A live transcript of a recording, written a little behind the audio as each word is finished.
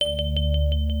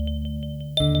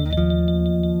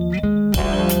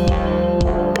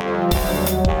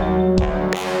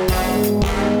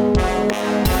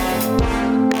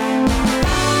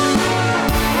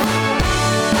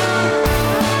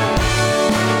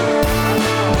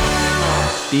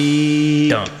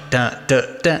Beep. Dun, dun,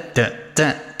 dun, dun, dun,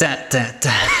 dun, dun, dun,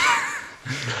 dun.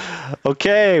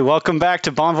 Okay, welcome back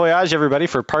to Bon Voyage, everybody,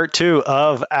 for part 2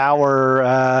 of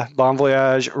our Bon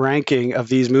Voyage ranking of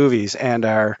these movies and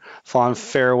our fond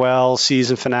farewell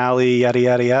season finale, yada,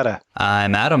 yada, yada.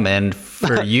 I'm Adam, and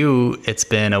for you, it's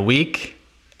been a week,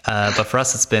 but for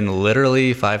us, it's been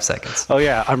literally 5 seconds. Oh,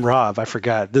 yeah, I'm Rob. I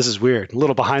forgot. This is weird. A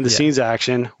little behind-the-scenes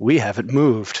action. We haven't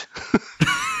moved.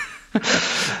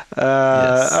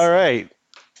 Yes. All right.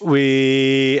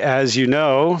 We, as you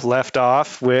know, left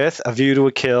off with A View to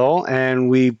a Kill, and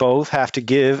we both have to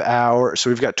give so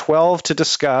we've got 12 to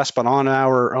discuss, but on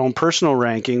our own personal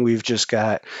ranking, we've just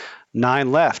got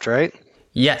 9 left, right?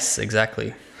 Yes,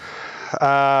 exactly.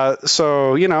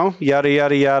 So, yada,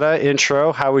 yada, yada,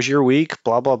 intro, how was your week,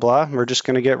 blah, blah, blah. We're just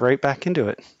going to get right back into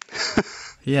it.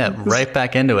 Yeah, right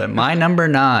back into it. My number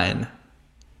 9,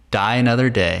 Die Another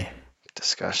Day.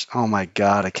 Discussion. Oh my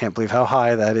God, I can't believe how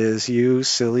high that is, you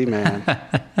silly man.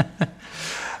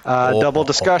 Double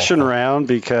discussion round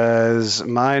because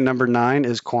my number 9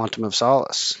 is Quantum of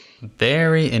Solace.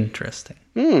 Very interesting.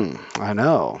 I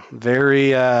know.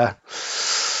 Very,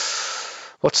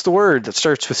 what's the word that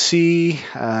starts with C?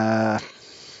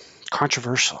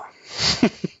 Controversial.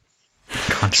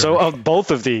 So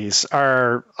both of these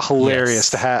are hilarious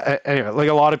to have. Anyway, like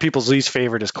a lot of people's least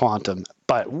favorite is Quantum,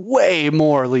 but way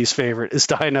more least favorite is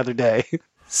Die Another Day.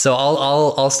 So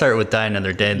I'll start with Die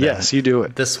Another Day then. Yes, you do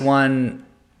it. This one,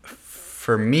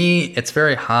 for me, it's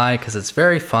very high because it's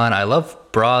very fun. I love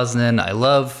Brosnan. I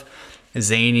love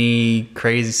zany,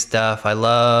 crazy stuff. I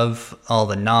love all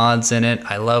the nods in it.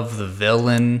 I love the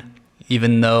villain,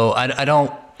 even though I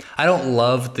don't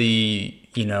love the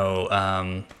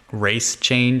race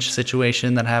change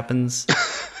situation that happens.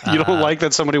 You don't like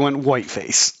that somebody went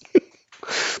whiteface.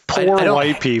 Poor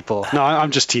white people. No,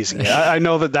 I'm just teasing you. I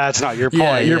know that's not your point.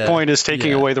 Yeah, your point is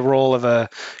taking away the role of a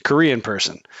Korean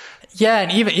person. Yeah,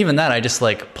 and even that, I just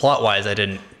like plot-wise, I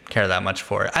didn't care that much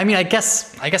for it. I mean, I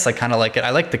guess I kind of like it.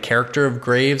 I like the character of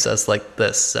Graves as like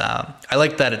this. I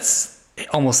like that it's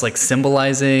almost like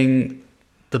symbolizing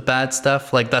the bad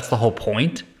stuff. Like that's the whole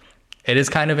point. It is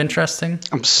kind of interesting.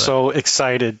 I'm so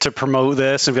excited to promote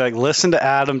this and be like, listen to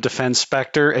Adam defend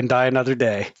Spectre and Die Another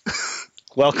Day.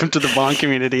 Welcome to the Bond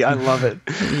community. I love it.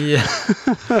 Yeah.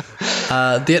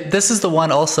 This is the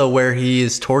one also where he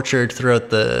is tortured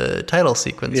throughout the title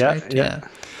sequence, right? Yeah.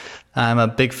 I'm a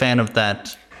big fan of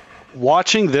that.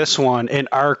 Watching this one in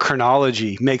our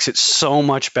chronology makes it so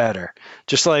much better.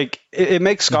 Just like it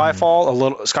makes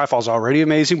Skyfall Skyfall's already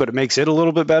amazing, but it makes it a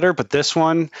little bit better. But this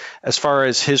one, as far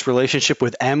as his relationship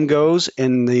with M goes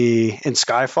in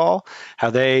Skyfall,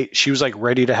 how she was like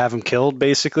ready to have him killed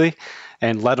basically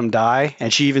and let him die.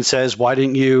 And she even says, "Why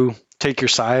didn't you take your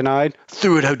cyanide?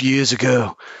 Threw it out years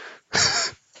ago."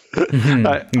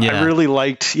 I really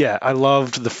I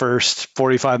loved the first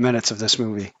 45 minutes of this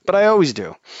movie, but I always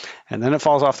do. And then it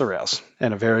falls off the rails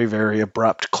in a very, very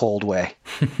abrupt, cold way.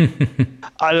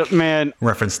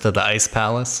 Reference to the Ice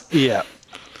Palace. Yeah.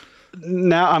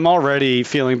 Now I'm already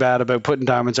feeling bad about putting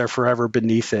Diamonds Are Forever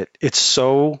beneath it. It's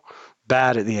so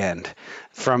bad at the end.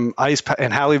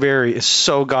 And Halle Berry is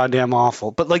so goddamn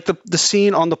awful. But like the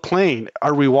scene on the plane,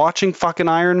 are we watching fucking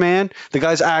Iron Man? The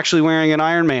guy's actually wearing an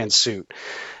Iron Man suit.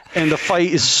 And the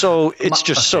fight is so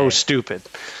stupid.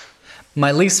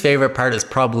 My least favorite part is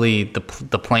probably the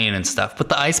plane and stuff. But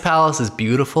the Ice Palace is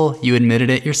beautiful. You admitted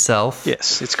it yourself.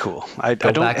 Yes, it's cool. Go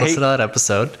back, listen to that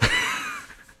episode.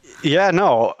 Yeah,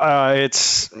 no.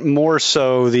 It's more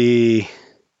so the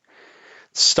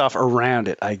stuff around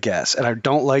it, I guess. And I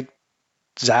don't like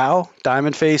Zhao,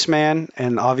 Diamond Face Man,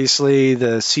 and obviously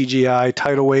the CGI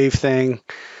tidal wave thing.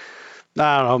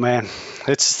 I don't know, man.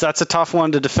 That's a tough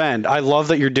one to defend. I love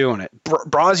that you're doing it.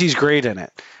 Brazi's great in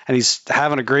it, and he's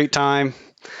having a great time.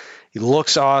 He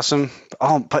looks awesome.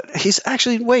 But he's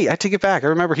actually, wait, I take it back. I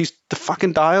remember he's the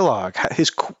fucking dialogue.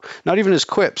 Not even his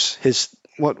quips.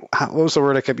 What was the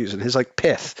word I kept using? His like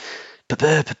pith.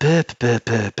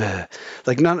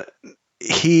 Like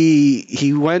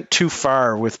he went too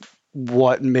far with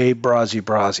what made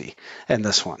Brazi in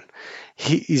this one.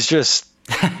 He's just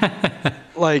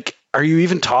like, are you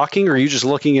even talking or are you just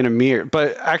looking in a mirror?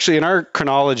 But actually in our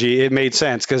chronology, it made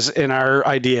sense because in our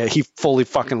idea, he fully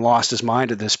fucking lost his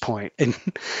mind at this point. And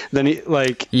then he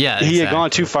had gone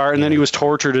too far and then he was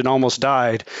tortured and almost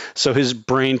died. So his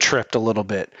brain tripped a little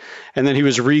bit. And then he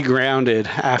was regrounded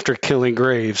after killing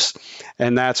Graves.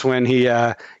 And that's when he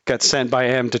got sent by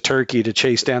M to Turkey to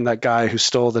chase down that guy who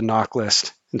stole the knock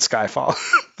list in Skyfall.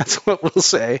 That's what we'll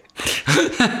say.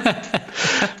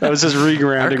 That was just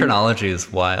regrounding. Our chronology is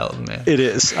wild, man. It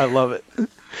is. I love it.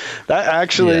 That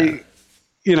actually,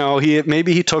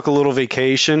 maybe he took a little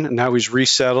vacation and now he's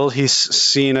resettled. He's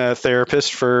seen a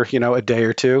therapist for, a day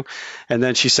or two, and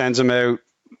then she sends him out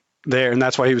there, and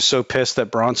that's why he was so pissed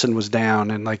that Bronson was down,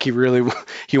 and like he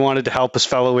wanted to help his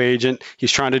fellow agent.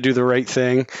 He's trying to do the right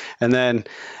thing, and then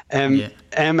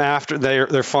M after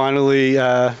they're finally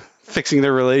fixing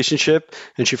their relationship,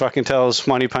 and she fucking tells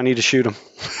Moneypenny to shoot him.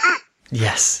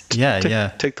 Yes.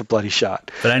 Yeah. Take the bloody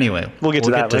shot. But anyway, we'll get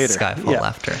to that later. Skyfall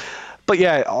after. But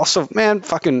yeah, also, man,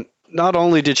 fucking. Not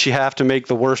only did she have to make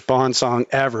the worst Bond song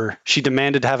ever, she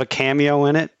demanded to have a cameo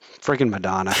in it. Freaking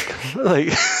Madonna.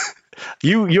 Like.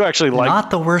 You actually like not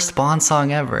the worst Bond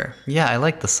song ever. Yeah, I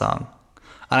like the song.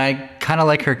 And I kind of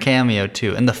like her cameo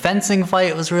too. And the fencing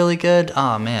fight was really good.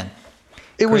 Oh man.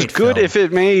 It was good if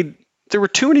it made there were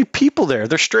too many people there.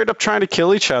 They're straight up trying to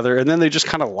kill each other and then they just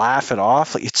kind of laugh it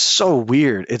off. Like it's so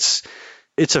weird. It's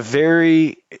a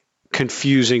very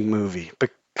confusing movie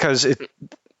because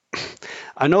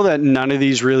I know that none of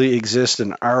these really exist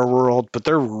in our world, but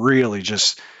they're really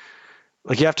just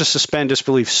like you have to suspend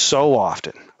disbelief so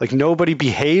often. Like nobody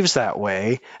behaves that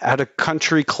way at a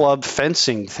country club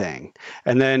fencing thing.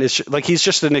 And then it's like he's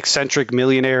just an eccentric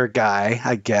millionaire guy,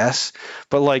 I guess.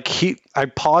 But like I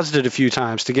paused it a few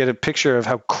times to get a picture of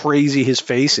how crazy his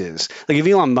face is. Like if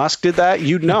Elon Musk did that,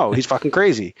 you'd know he's fucking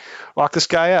crazy. Lock this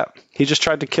guy up. He just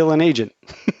tried to kill an agent.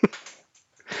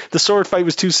 The sword fight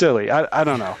was too silly. I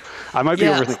don't know. I might be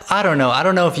overthinking. I don't know. I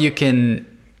don't know if you can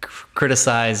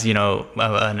criticize,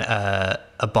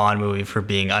 a Bond movie for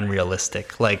being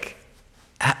unrealistic. Like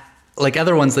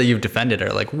other ones that you've defended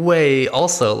are like way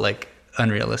also like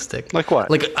unrealistic. Like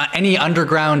what? Like any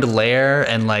underground lair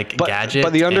and gadget.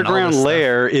 But the underground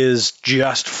lair is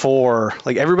just for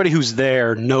like everybody who's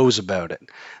there knows about it.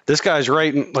 This guy's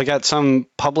right at some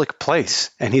public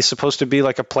place, and he's supposed to be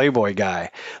like a playboy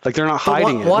guy. Like they're not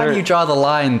hiding it. Why do you draw the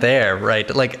line there,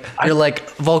 right? Like you're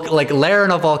like lair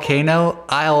in a volcano.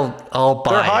 I'll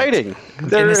buy. They're hiding.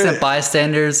 They're innocent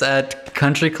bystanders at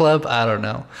country club. I don't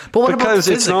know. But what about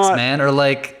physics, man, or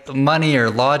like money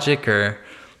or logic or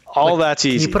all that's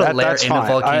easy. Can you put a lair in a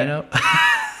volcano?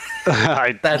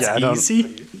 That's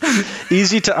easy.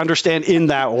 Easy to understand in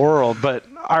that world, but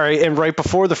all right. And right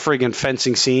before the friggin'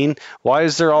 fencing scene, why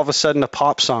is there all of a sudden a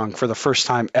pop song for the first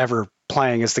time ever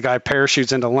playing as the guy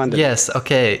parachutes into London? Yes.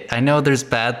 Okay. I know there's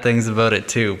bad things about it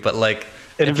too, but like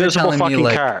an invisible fucking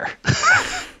car.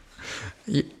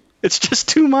 It's just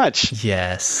too much.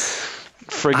 Yes.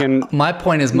 Friggin'. My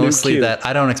point is mostly that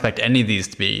I don't expect any of these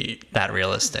to be that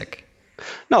realistic.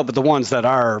 No, but the ones that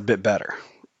are a bit better.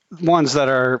 Ones that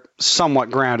are somewhat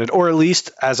grounded, or at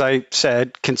least, as I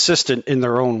said, consistent in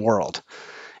their own world.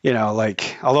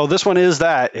 Although this one is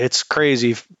that, it's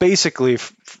crazy. Basically,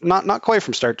 not quite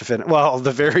from start to finish. Well,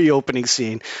 the very opening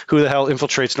scene, who the hell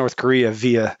infiltrates North Korea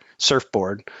via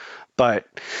surfboard? But,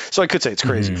 so I could say it's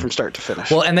crazy from start to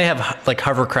finish. Well, and they have like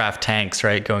hovercraft tanks,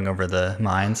 right, going over the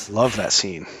mines. Love that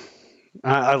scene.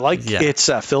 I like its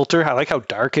filter. I like how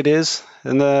dark it is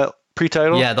in the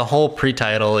pre-title. Yeah, the whole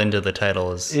pre-title into the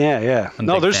title is. Yeah.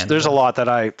 No, there's a lot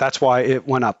that's why it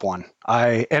went up one.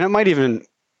 And it might even,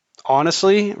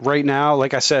 honestly, right now,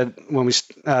 like I said, when we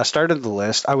started the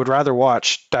list, I would rather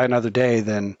watch Die Another Day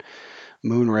than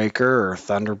Moonraker or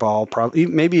Thunderball, probably,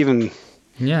 maybe even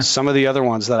some of the other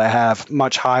ones that I have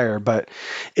much higher, but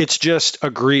it's just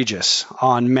egregious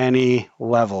on many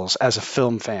levels as a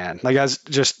film fan. Like as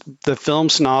just the film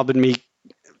snob in me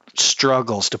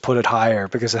struggles to put it higher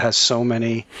because it has so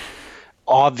many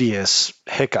obvious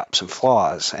hiccups and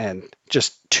flaws and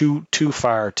just too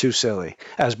far, too silly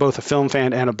as both a film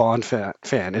fan and a Bond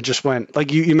fan. It just went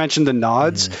like you mentioned the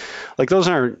nods, like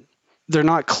they're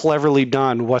not cleverly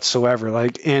done whatsoever.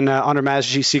 Like in On Her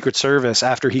Majesty's Secret Service,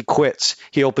 after he quits,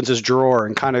 he opens his drawer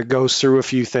and kind of goes through a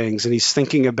few things and he's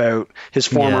thinking about his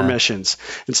former missions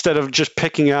instead of just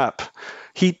picking up.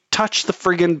 He touched the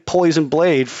friggin' poison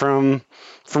blade from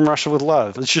Russia with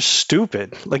Love. It's just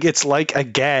stupid. Like it's like a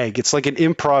gag. It's like an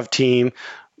improv team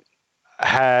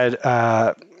had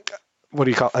what do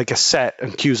you call it? Like a set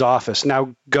in Q's office.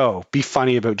 Now go be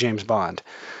funny about James Bond,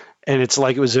 and it's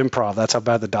like it was improv. That's how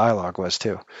bad the dialogue was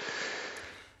too.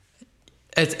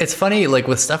 It's funny, like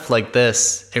with stuff like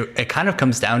this, it kind of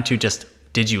comes down to just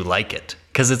did you like it?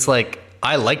 Because it's like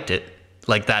I liked it.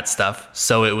 Like that stuff,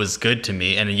 so it was good to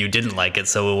me, and you didn't like it,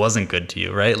 so it wasn't good to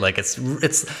you, right? Like it's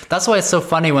that's why it's so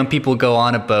funny when people go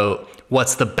on about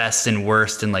what's the best and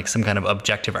worst in like some kind of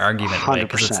objective argument, right?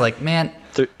 Because it's like, man,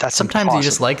 that's sometimes impossible. You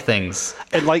just like things,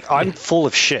 and like I'm full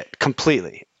of shit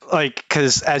completely. like,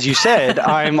 because as you said,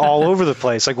 I'm all over the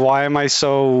place. Like, why am I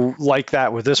so like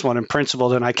that with this one in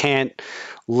principle? And I can't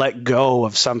let go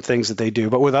of some things that they do,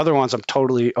 but with other ones, I'm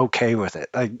totally okay with it.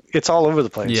 Like, it's all over the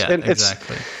place. Yeah, And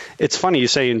exactly. it's funny you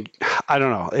say, I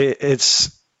don't know,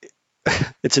 it's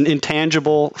an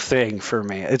intangible thing for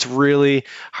me. It's really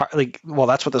hard, like, well,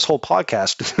 that's what this whole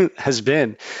podcast has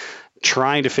been,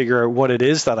 trying to figure out what it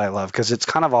is that I love, because it's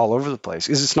kind of all over the place.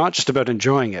 Because it's not just about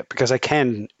enjoying it, because I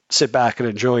can sit back and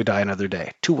enjoy Die Another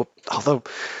Day too. Although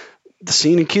the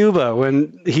scene in Cuba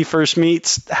when he first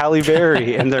meets Halle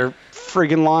Berry and their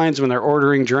friggin' lines when they're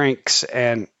ordering drinks,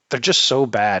 and they're just so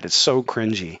bad. It's so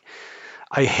cringy.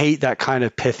 I hate that kind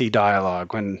of pithy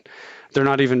dialogue when they're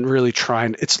not even really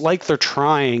trying. It's like they're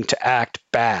trying to act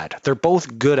bad. They're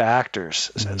both good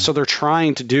actors. So they're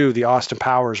trying to do the Austin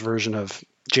Powers version of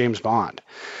James Bond.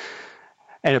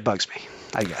 And it bugs me,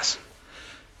 I guess.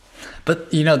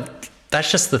 But, that's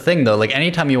just the thing, though. Like,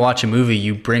 anytime you watch a movie,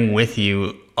 you bring with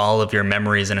you all of your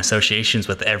memories and associations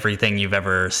with everything you've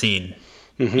ever seen,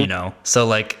 So,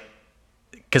 like,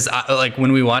 because,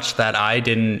 when we watched that, I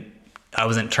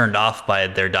wasn't turned off by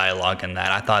their dialogue in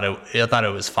that. I thought it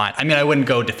was fine. I mean, I wouldn't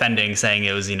go defending saying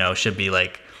it was, should be,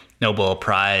 like, Nobel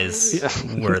Prize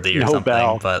worthy or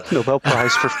something. But Nobel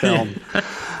Prize for film.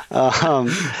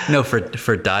 No,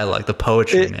 for dialogue, the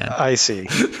poetry, man. I see.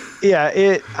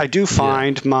 Yeah, I do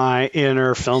find my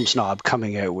inner film snob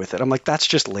coming out with it. I'm like, that's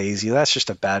just lazy. That's just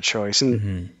a bad choice.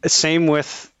 And same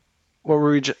with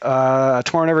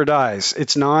Tomorrow Never Dies.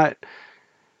 It's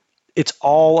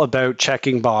all about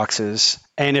checking boxes.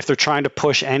 And if they're trying to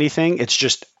push anything, it's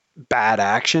just bad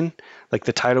action, like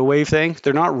the tidal wave thing.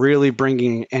 They're not really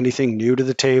bringing anything new to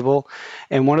the table.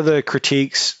 And one of the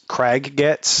critiques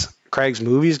Craig's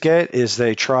movies get is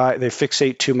they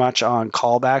fixate too much on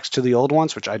callbacks to the old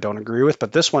ones, which I don't agree with.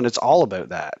 But this one, it's all about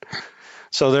that.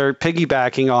 So they're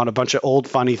piggybacking on a bunch of old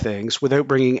funny things without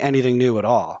bringing anything new at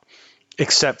all,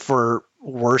 except for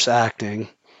worse acting,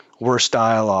 worse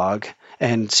dialogue,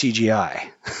 and CGI.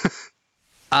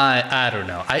 I don't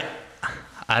know.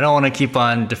 I don't want to keep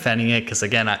on defending it because,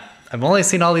 again, I've only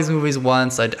seen all these movies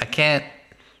once. I can't.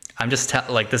 I'm just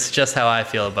this is just how I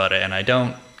feel about it, and I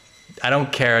don't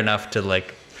care enough to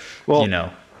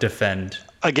defend.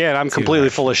 Again, I'm completely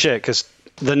full of shit because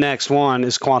the next one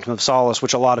is Quantum of Solace,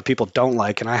 which a lot of people don't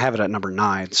like, and I have it at number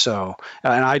 9. So,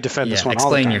 and I defend this one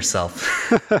all the time. Explain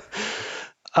yourself.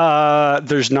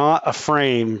 There's not a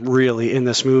frame really in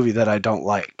this movie that I don't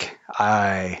like.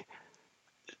 And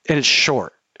it's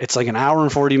short. It's like an hour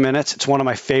and 40 minutes. It's one of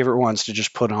my favorite ones to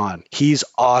just put on. He's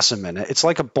awesome in it. It's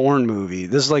like a Bourne movie.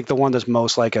 This is like the one that's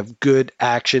most like a good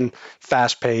action,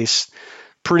 fast paced,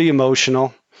 pretty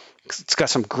emotional. It's got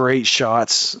some great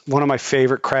shots. One of my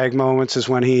favorite Craig moments is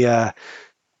when he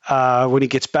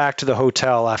gets back to the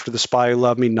hotel after the Spy Who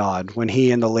Loved Me nod, when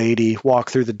he and the lady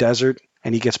walk through the desert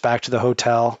and he gets back to the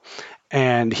hotel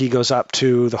and he goes up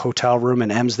to the hotel room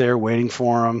and M's there waiting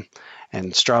for him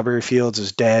and Strawberry Fields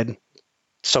is dead,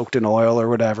 soaked in oil or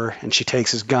whatever, and she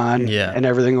takes his gun and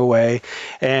everything away,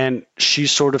 and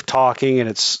she's sort of talking and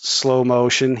it's slow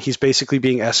motion. He's basically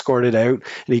being escorted out,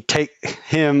 and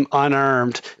him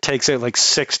unarmed takes out like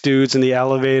 6 dudes in the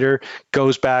elevator,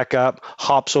 goes back up,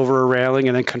 hops over a railing,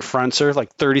 and then confronts her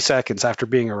like 30 seconds after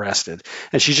being arrested.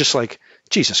 And she's just like,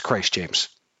 Jesus Christ, James,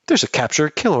 there's a capture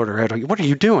kill order out. What are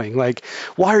you doing? Like,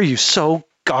 why are you so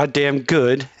goddamn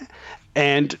good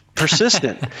and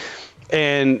persistent?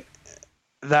 And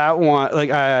that one, like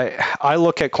I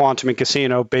look at Quantum and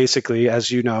Casino basically,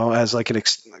 as you know, as like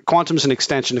Quantum's an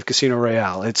extension of Casino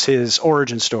Royale. It's his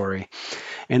origin story,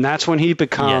 and that's when he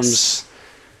becomes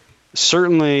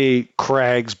certainly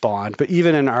Craig's Bond, but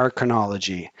even in our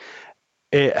chronology,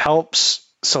 it helps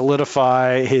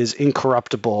solidify his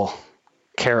incorruptible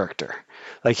character.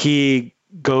 Like he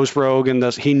goes rogue and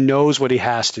he knows what he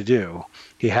has to do.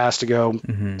 He has to go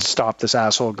stop this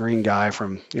asshole green guy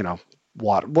from,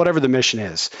 whatever the mission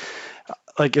is.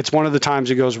 Like, it's one of the times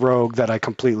he goes rogue that I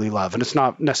completely love, and it's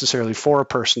not necessarily for a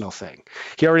personal thing.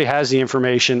 He already has the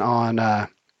information on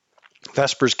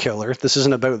Vesper's killer. This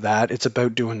isn't about that. It's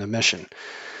about doing the mission.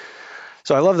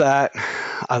 So I love that.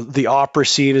 The opera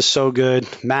scene is so good.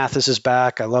 Mathis is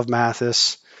back. I love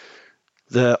Mathis.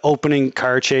 The opening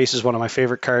car chase is one of my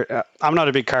favorite I'm not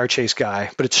a big car chase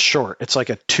guy, but it's short. It's like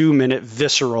a 2-minute,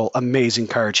 visceral, amazing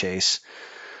car chase.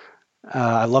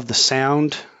 I love the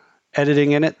sound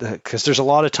editing in it because there's a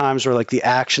lot of times where like the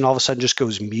action all of a sudden just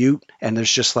goes mute and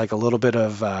there's just like a little bit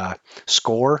of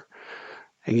score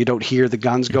and you don't hear the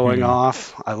guns going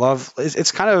off. I love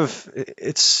it's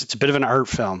a bit of an art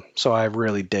film, so I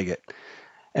really dig it.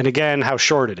 And again, how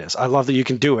short it is. I love that you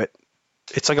can do it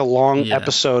It's like a long Yeah.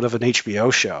 episode of an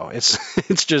HBO show.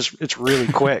 It's really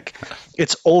quick.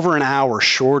 It's over an hour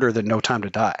shorter than No Time to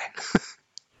Die.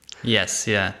 Yes,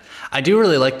 yeah. I do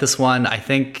really like this one. I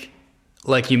think,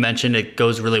 like you mentioned, it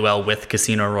goes really well with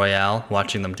Casino Royale,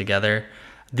 watching them together.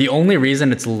 The only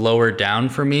reason it's lower down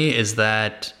for me is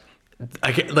that,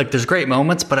 there's great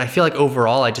moments, but I feel like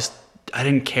overall, I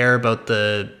didn't care about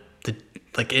the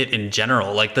like it in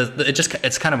general. Like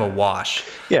it's kind of a wash.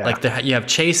 Yeah. Like you have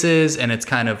chases, and it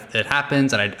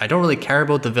happens, and I don't really care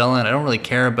about the villain. I don't really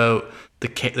care about the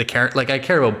character. Like I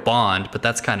care about Bond, but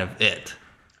that's kind of it.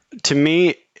 To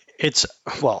me, it's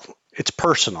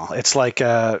personal. It's like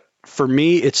for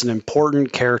me, it's an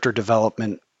important character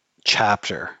development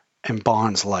chapter in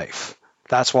Bond's life.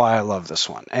 That's why I love this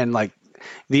one. And like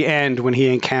the end when he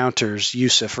encounters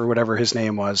Yusuf or whatever his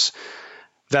name was,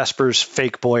 Vesper's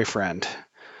fake boyfriend,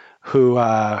 who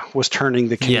was turning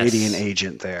the Canadian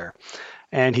agent there.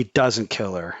 And he doesn't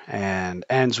kill her and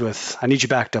ends with, "I need you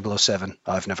back, 007.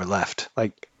 I've never left."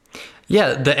 Like,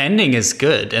 yeah, the ending is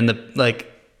good. And the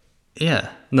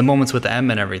moments with M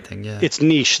and everything. Yeah. it's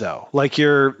niche though. Like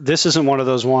this isn't one of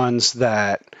those ones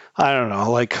that, I don't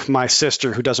know, like my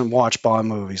sister who doesn't watch Bond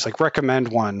movies, like recommend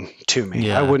one to me.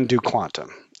 Yeah. I wouldn't do Quantum.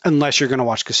 Unless you're going to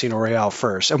watch Casino Royale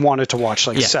first and wanted to watch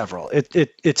several.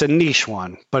 It's a niche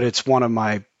one, but it's one of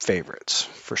my favorites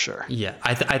for sure. Yeah,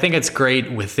 I think it's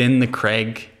great within the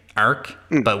Craig arc,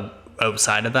 but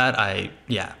outside of that,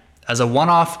 as a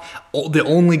one-off, the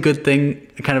only good thing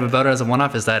kind of about it as a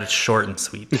one-off is that it's short and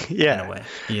sweet. Yeah. In a way,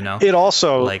 you know. It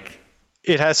also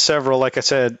it has several, like I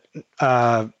said,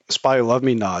 Spy Who Loved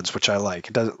Me nods, which I like.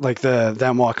 It does, like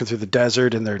them walking through the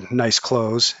desert in their nice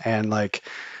clothes, and like.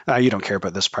 You don't care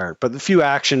about this part, but the few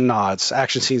action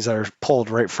scenes that are pulled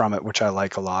right from it, which I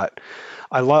like a lot.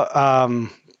 I love.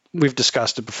 We've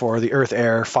discussed it before. The earth,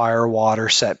 air, fire, water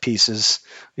set pieces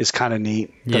is kind of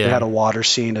neat. That they had a water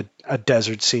scene, a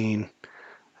desert scene,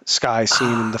 sky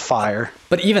scene, and the fire.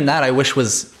 But even that, I wish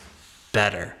was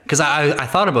better, because I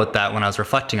thought about that when I was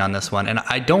reflecting on this one, and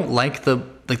I don't like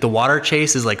the water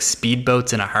chase is like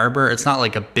speedboats in a harbor. It's not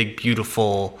like a big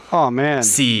beautiful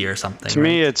sea or something. To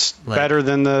me, it's better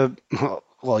than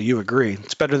you agree.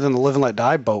 It's better than the Live and Let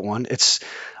Die boat one. And again,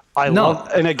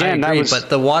 I agree, that was. But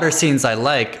the water scenes I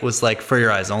like was like For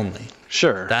Your Eyes Only.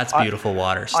 Sure, that's beautiful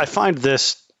water. I find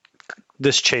this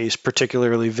chase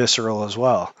particularly visceral as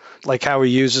well. Like how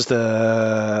he uses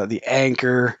the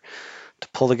anchor to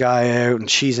pull the guy out, and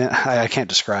she's in. I can't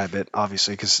describe it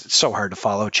obviously because it's so hard to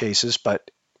follow chases, but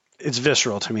it's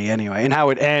visceral to me anyway. And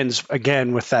how it ends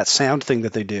again with that sound thing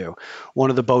that they do. One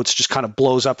of the boats just kind of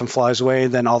blows up and flies away,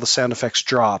 and then all the sound effects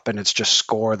drop, and it's just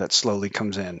score that slowly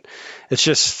comes in. It's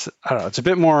just, I don't know, it's a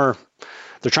bit more,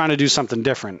 they're trying to do something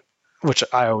different, which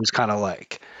I always kind of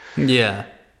like. Yeah.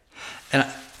 And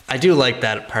I do like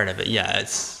that part of it. Yeah.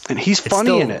 And he's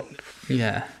funny in it.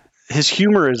 Yeah. His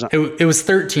humor is. It was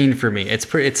 13 for me.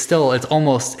 It's right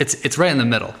in the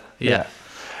middle. Yeah.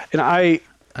 And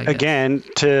again,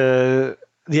 to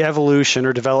the evolution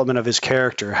or development of his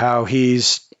character, how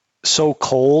he's so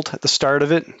cold at the start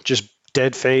of it, just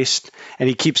dead-faced, and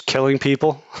he keeps killing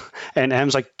people. And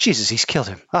M's like, Jesus, he's killed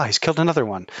him. Oh, he's killed another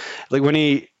one. Like when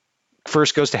he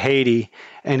first goes to Haiti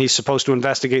and he's supposed to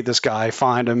investigate this guy,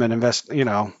 find him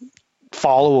and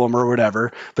follow him or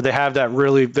whatever. But they have that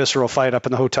really visceral fight up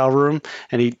in the hotel room,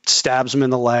 and he stabs him in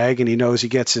the leg, and he knows he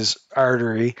gets his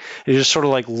artery. And he just sort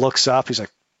of like looks up. He's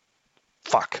like,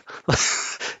 fuck.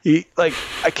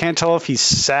 I can't tell if he's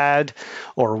sad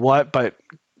or what, but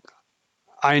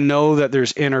I know that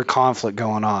there's inner conflict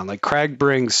going on. Like Craig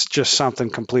brings just something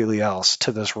completely else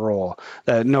to this role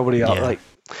that nobody else like.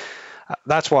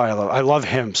 That's why I love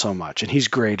him so much, and he's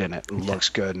great in it and looks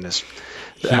good. And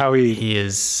he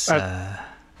is.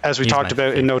 As we talked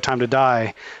about in No Time to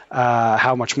Die,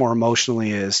 how much more emotional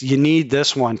he is. You need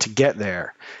this one to get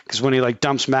there, because when he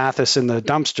dumps Mathis in the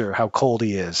dumpster, how cold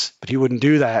he is. But he wouldn't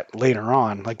do that later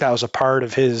on. Like that was a part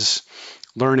of his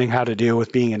learning how to deal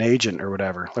with being an agent or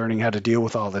whatever, learning how to deal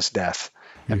with all this death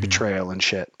and betrayal and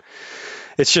shit.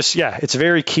 It's just, it's a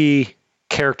very key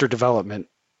character development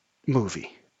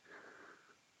movie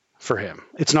for him.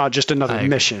 It's not just another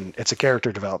mission. It's a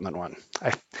character development one.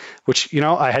 Which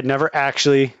I had never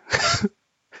actually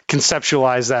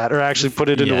conceptualized that or actually put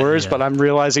it into words, but I'm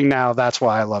realizing now that's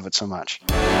why I love it so much.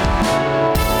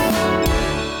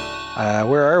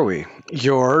 Where are we?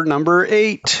 Your number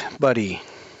 8, buddy.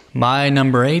 My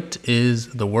number 8 is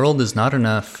The World Is Not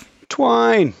Enough.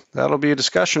 Twine. That'll be a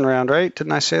discussion round, right?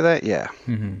 Didn't I say that? Yeah.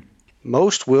 Mm-hmm.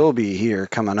 Most will be here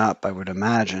coming up, I would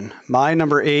imagine. My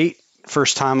number 8,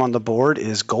 first time on the board,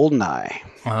 is GoldenEye.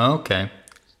 Oh, okay.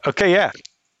 Okay, yeah.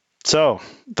 So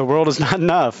the world is not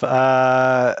enough.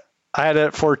 I had it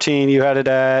at 14. You had it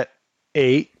at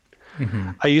 8.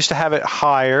 I used to have it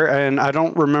higher, and I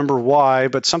don't remember why,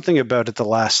 but something about it the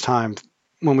last time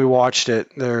when we watched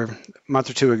it there a month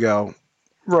or two ago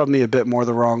rubbed me a bit more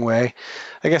the wrong way.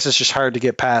 I guess it's just hard to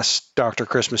get past Dr.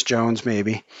 Christmas Jones,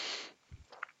 maybe.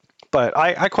 But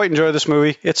I quite enjoy this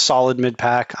movie. It's solid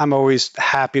mid-pack. I'm always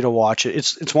happy to watch it.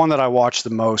 It's one that I watch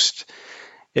the most.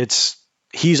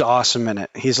 He's awesome in it.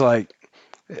 He's like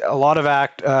a lot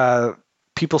of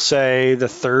people say the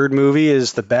third movie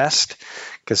is the best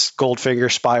because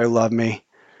Goldfinger, Spy Who Loved Me,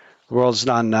 The World's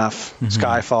Not Enough,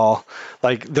 Skyfall.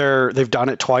 Like they've done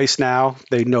it twice now.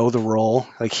 They know the role.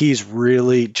 Like he's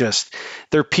really just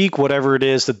their peak, whatever it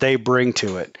is that they bring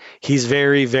to it. He's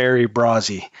very, very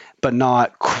Brazzy, but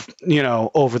not,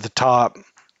 over the top,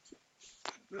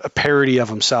 a parody of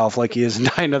himself like he is in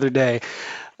Die Another Day.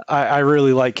 I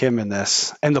really like him in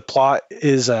this. And the plot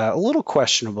is a little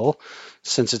questionable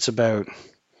since it's about,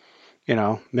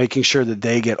 making sure that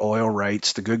they get oil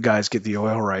rights, the good guys get the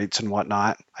oil rights and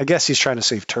whatnot. I guess he's trying to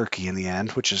save Turkey in the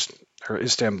end, or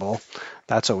Istanbul.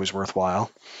 That's always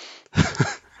worthwhile.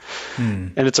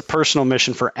 And it's a personal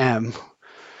mission for M.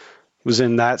 Was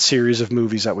in that series of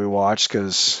movies that we watched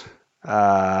because it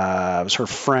was her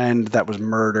friend that was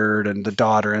murdered, and the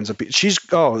daughter ends up.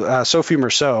 Sophie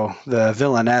Marceau, the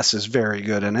villainess, is very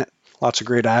good in it. Lots of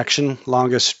great action.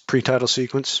 Longest pre-title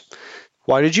sequence.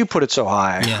 Why did you put it so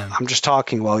high? Yeah. I'm just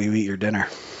talking while you eat your dinner.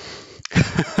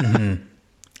 No,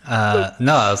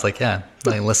 I was like,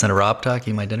 listen to Rob talk,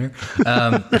 eat my dinner.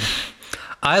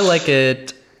 I like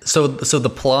it. So the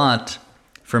plot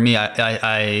for me,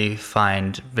 I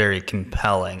find very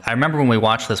compelling. I remember when we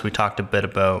watched this, we talked a bit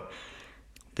about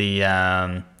the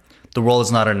World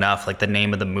Is Not Enough, like the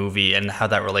name of the movie, and how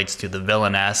that relates to the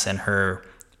villainess and her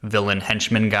villain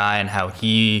henchman guy, and how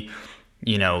he,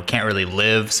 can't really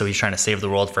live, so he's trying to save the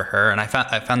world for her. And I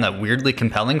found that weirdly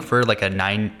compelling for like a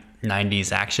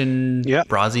 90s action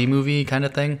Brazzy movie kind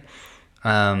of thing.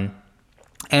 And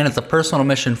it's a personal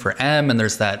mission for M, and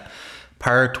there's that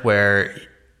part where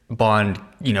Bond,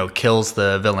 kills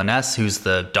the villainess, who's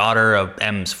the daughter of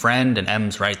M's friend, and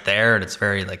M's right there, and it's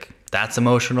very like, that's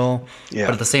emotional. Yeah.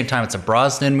 But at the same time, it's a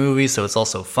Brosnan movie, so it's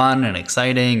also fun and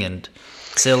exciting and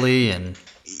silly. And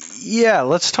yeah,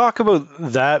 let's talk about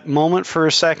that moment for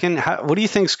a second. What do you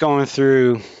think's going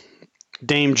through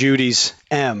Dame Judy's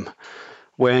M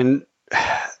when?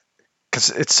 Because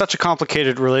it's such a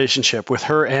complicated relationship with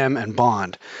her, M, and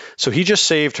Bond. So he just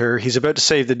saved her. He's about to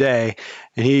save the day,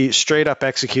 and he straight up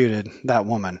executed that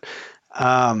woman.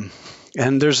 And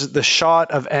there's the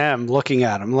shot of M looking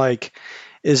at him like,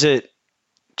 is it,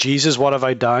 Jesus, what have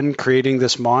I done creating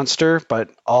this monster? But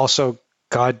also,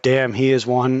 God damn, he is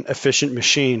one efficient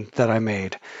machine that I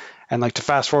made. And like to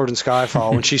fast forward in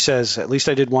Skyfall, when she says, at least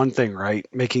I did one thing right,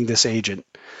 making this agent.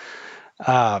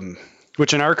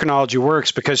 Which in our chronology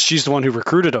works because she's the one who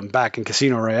recruited him back in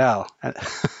Casino Royale.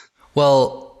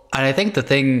 Well, and I think the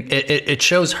thing, it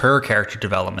shows her character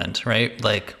development, right?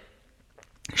 Like,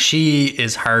 she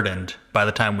is hardened by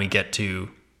the time we get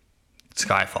to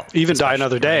Skyfall. Even Die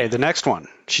Another Day, the next one,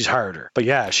 she's harder. But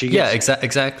yeah, she gets... Yeah,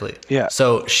 exactly. Yeah.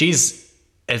 So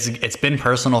it's been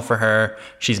personal for her.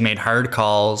 She's made hard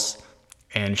calls,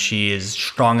 and she is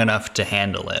strong enough to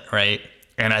handle it, right?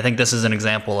 And I think this is an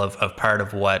example of part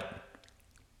of what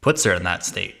puts her in that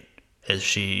state, is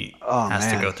she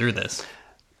has to go through this.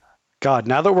 God,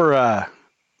 now that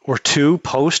we're two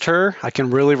post her, I can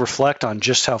really reflect on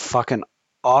just how fucking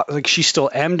like she's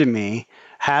still M to me,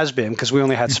 has been, because we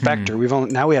only had Spectre.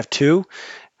 Now we have two,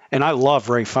 and I love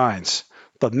Ray Fiennes,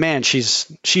 but man, she's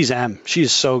M.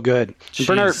 She's so good. She's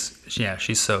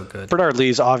so good. Bernard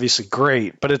Lee's obviously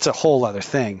great, but it's a whole other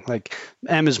thing. Like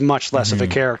M is much less of a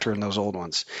character in those old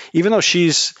ones, even though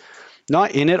she's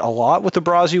not in it a lot with the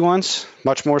Brazzy ones,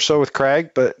 much more so with Craig,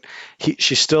 but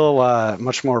she's still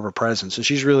much more of a presence, and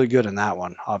she's really good in that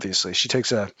one. Obviously, she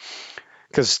takes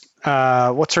because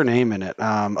what's her name in it?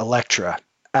 Elektra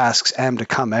asks M to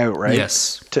come out, right?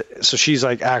 Yes. So she's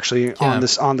like actually on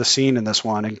the scene in this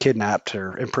one and kidnapped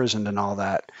her, imprisoned, and all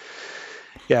that.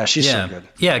 Yeah, she's so good.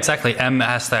 Yeah, exactly. M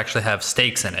has to actually have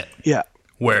stakes in it. Yeah.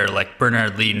 Where like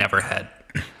Bernard Lee never had.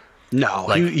 No,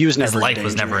 like, he was never. His life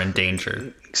was never in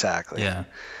danger. Exactly. Yeah.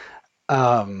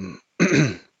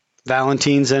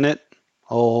 Valentine's in it.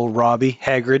 Old Robbie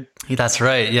Hagrid. That's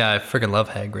right. Yeah, I freaking love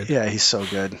Hagrid. Yeah, he's so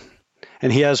good.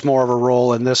 And he has more of a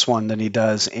role in this one than he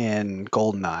does in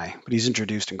GoldenEye, but he's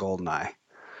introduced in GoldenEye.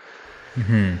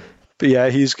 But yeah,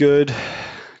 he's good.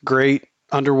 Great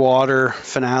underwater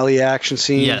finale action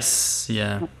scene. Yes,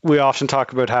 yeah. We often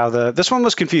talk about how this one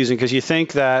was confusing because you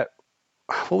think that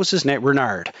what was his name?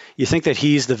 Renard. You think that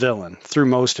he's the villain through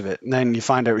most of it, and then you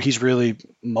find out he's really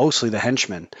mostly the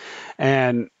henchman,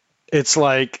 and it's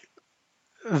like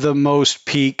the most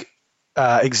peak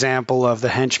example of the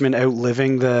henchman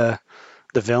outliving the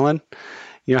villain.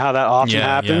 You know how that often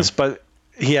happens, but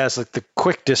he has like the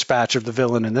quick dispatch of the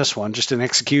villain in this one, just an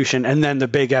execution, and then the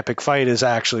big epic fight is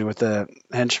actually with the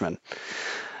henchman.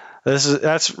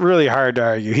 That's really hard to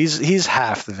argue. He's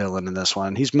half the villain in this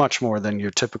one. He's much more than your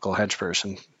typical hench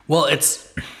person. Well,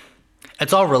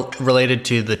 it's all related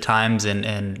to the times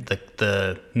and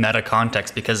the meta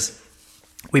context, because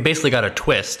we basically got a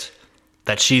twist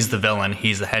that she's the villain,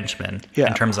 he's the henchman,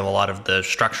 in terms of a lot of the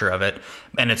structure of it,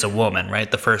 and it's a woman,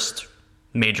 right? The first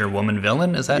major woman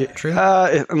villain, is that true?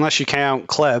 Unless you count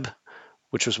Kleb,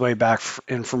 which was way back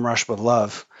in From Russia with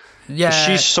Love. Yeah,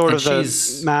 she's sort of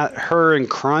her and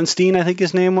Kronstein, I think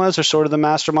his name was, are sort of the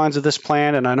masterminds of this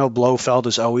plan. And I know Blofeld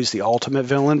is always the ultimate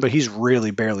villain, but he's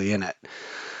really barely in it.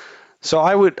 So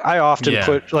I often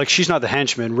put, like, she's not the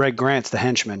henchman. Red Grant's the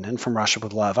henchman in From Russia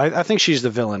with Love. I think she's the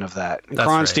villain of that. And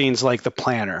Kronstein's like the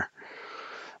planner.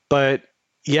 But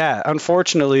yeah,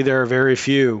 unfortunately, there are very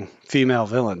few female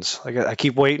villains. Like, I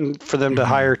keep waiting for them to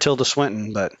hire Tilda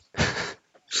Swinton, but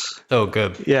oh,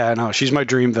 good. Yeah, I know, she's my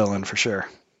dream villain for sure.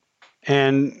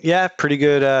 And yeah, pretty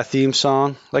good theme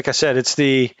song. Like I said, it's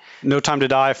the No Time to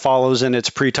Die follows in its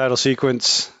pre-title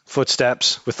sequence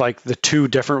footsteps with like the two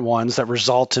different ones that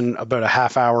result in about a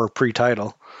half-hour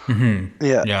pre-title. Mm-hmm.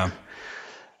 Yeah,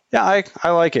 I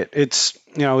like it. It's,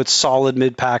 you know, it's solid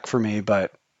mid-pack for me,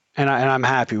 but and I'm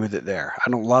happy with it there. I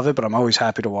don't love it, but I'm always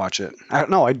happy to watch it.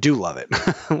 I do love it.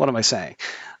 What am I saying?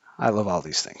 I love all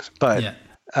these things. But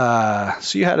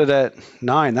so you had it at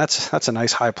 9. That's a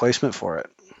nice high placement for it.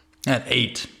 At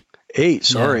 8. 8,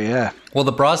 sorry, yeah. Well,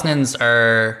 the Brosnans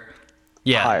are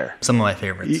higher. Some of my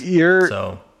favorites.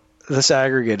 This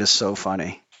aggregate is so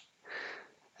funny.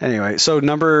 Anyway, so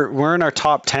we're in our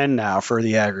top 10 now for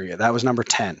the aggregate. That was number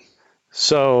 10.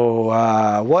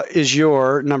 So what is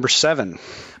your number 7?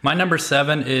 My number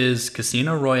 7 is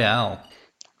Casino Royale.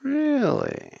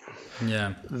 Really?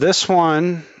 Yeah. This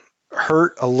one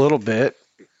hurt a little bit,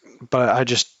 but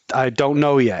I don't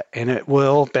know yet, and it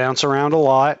will bounce around a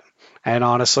lot. And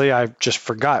honestly, I just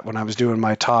forgot when I was doing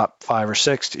my top 5 or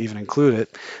 6 to even include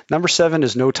it. Number 7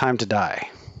 is No Time to Die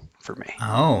for me.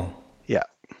 Oh. Yeah.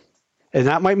 And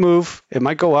that might move. It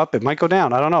might go up. It might go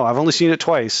down. I don't know. I've only seen it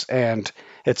twice, and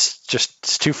it's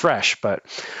too fresh. But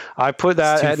I put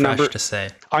that at number. To say.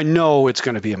 I know it's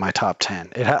going to be in my top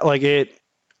 10.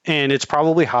 And it's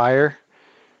probably higher.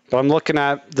 But I'm looking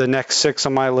at the next 6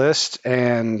 on my list,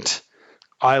 and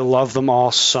I love them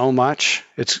all so much.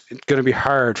 It's going to be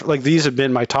hard. Like, these have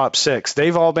been my top 6.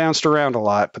 They've all bounced around a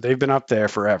lot, but they've been up there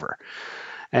forever.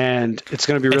 And it's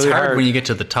going to be really hard. It's hard when you get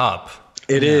to the top.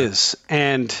 It is.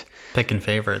 And picking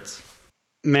favorites.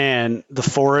 Man, the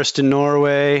forest in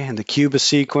Norway and the Cuba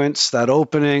sequence, that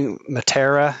opening,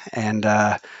 Matera, and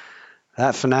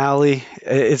that finale,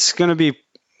 it's going to be,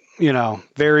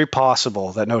 very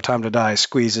possible that No Time to Die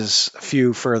squeezes a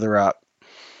few further up.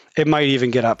 It might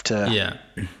even get up to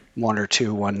 1 or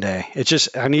 2 one day. It's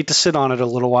just, I need to sit on it a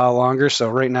little while longer. So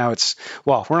right now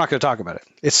we're not going to talk about it.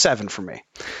 It's 7 for me.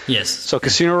 Yes. So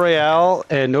Casino Royale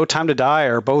and No Time to Die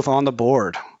are both on the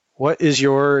board. What is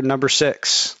your number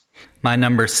 6? My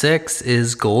number 6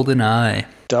 is GoldenEye.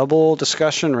 Double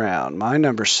discussion round. My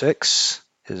number 6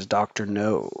 is Dr.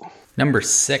 No. Number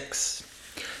 6.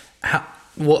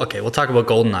 We'll talk about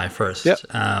GoldenEye first. Yep.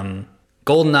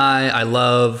 GoldenEye, I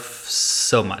love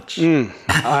so much.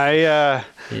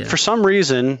 For some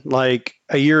reason, like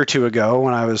a year or 2 ago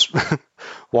when I was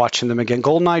watching them again,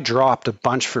 GoldenEye dropped a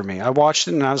bunch for me. I watched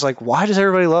it and I was like, why does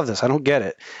everybody love this? I don't get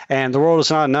it. And The World Is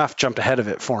Not Enough jumped ahead of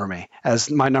it for me as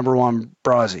my number 1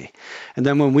 Brazzy. And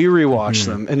then when we rewatched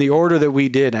them, in the order that we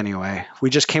did anyway,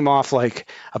 we just came off like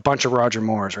a bunch of Roger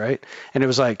Moores, right? And it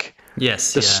was like the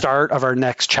start of our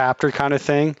next chapter kind of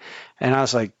thing. And I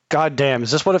was like, God damn, is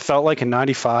this what it felt like in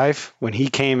 95 when he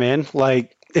came in?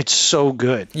 Like, it's so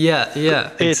good. Yeah,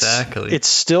 exactly. It's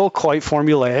still quite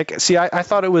formulaic. See, I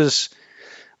thought it was,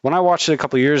 when I watched it a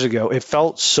couple of years ago, it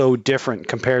felt so different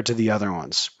compared to the other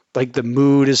ones. Like, the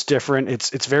mood is different.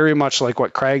 It's very much like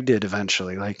what Craig did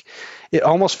eventually. Like, it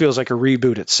almost feels like a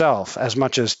reboot itself as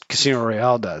much as Casino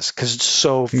Royale does, because it's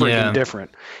so freaking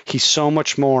different. He's so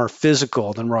much more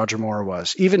physical than Roger Moore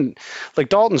was. Even, like,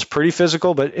 Dalton's pretty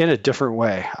physical, but in a different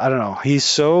way. I don't know. He's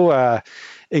so,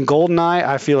 in GoldenEye,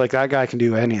 I feel like that guy can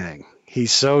do anything.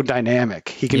 He's so dynamic.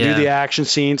 He can do the action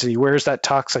scenes, and he wears that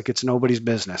tux like it's nobody's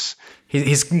business.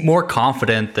 He's more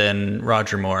confident than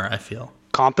Roger Moore, I feel.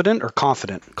 Competent or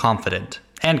confident? Confident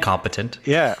and competent.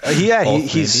 Yeah.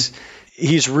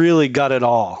 he's really got it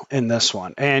all in this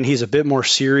one, and he's a bit more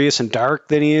serious and dark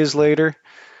than he is later.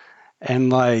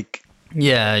 And like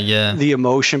Yeah. the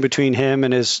emotion between him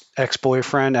and his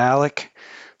ex-boyfriend Alec.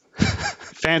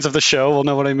 Fans of the show will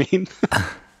know what I mean.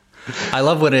 I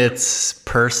love when it's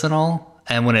personal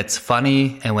and when it's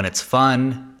funny and when it's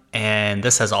fun, and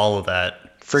this has all of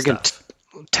that. Friggin' stuff.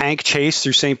 tank chase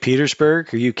through St.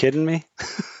 Petersburg. Are you kidding me?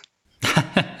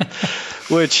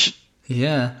 Which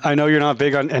Yeah. I know you're not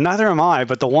big on, and neither am I,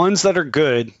 but the ones that are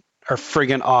good are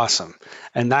friggin' awesome.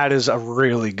 And that is a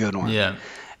really good one. Yeah.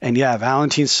 And yeah,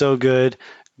 Valentine's so good.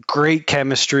 Great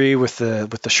chemistry with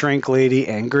the shrink lady,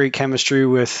 and great chemistry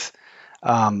with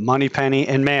Moneypenny.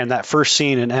 And man, that first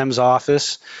scene in M's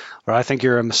office, where I think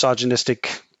you're a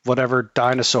misogynistic whatever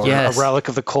dinosaur, Yes. a relic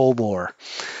of the Cold War.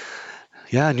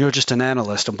 Yeah, and you're just an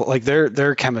analyst. But like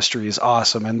their chemistry is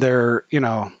awesome, and their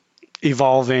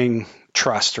evolving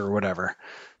trust or whatever.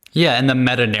 Yeah, and the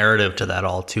meta narrative to that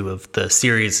all too, of the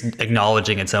series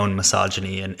acknowledging its own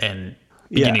misogyny and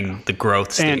beginning the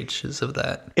growth stages of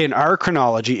that. In our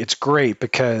chronology, it's great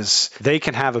because they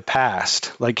can have a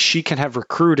past. Like she can have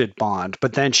recruited Bond,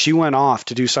 but then she went off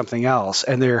to do something else,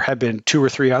 and there had been 2 or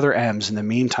 3 other M's in the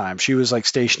meantime. She was like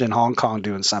stationed in Hong Kong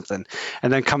doing something,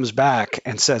 and then comes back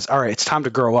and says, all right, it's time to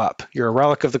grow up. You're a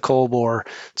relic of the Cold War.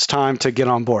 It's time to get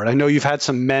on board. I know you've had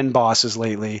some men bosses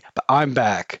lately, but I'm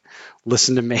back.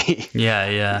 Listen to me.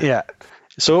 Yeah. Yeah.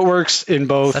 So it works in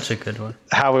both Such a good one.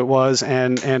 how it was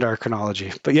and our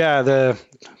chronology. But yeah, the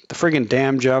friggin'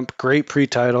 damn jump, great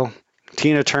pre-title.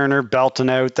 Tina Turner belting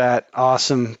out that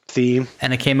awesome theme.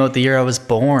 And it came out the year I was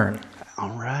born.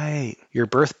 All right, your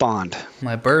birth Bond.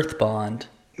 My birth Bond.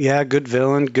 Yeah, good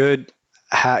villain, good.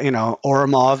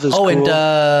 Oramov is Oh, cool. and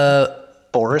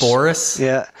Boris.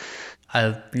 Yeah.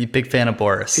 I'm a big fan of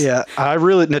Boris. Yeah,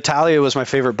 Natalia was my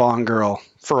favorite Bond girl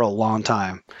for a long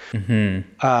time.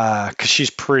 Because she's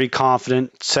pretty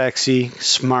confident, sexy,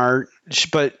 smart.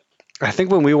 But I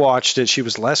think when we watched it, she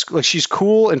was less like she's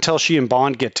cool until she and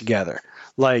Bond get together.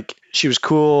 Like she was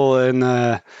cool in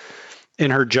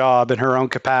her job in her own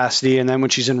capacity, and then when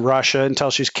she's in Russia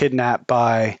until she's kidnapped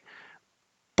by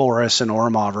Boris and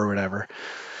Ormov or whatever.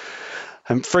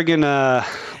 I'm friggin'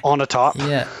 on the top.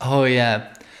 Yeah. Oh,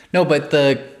 yeah. No, but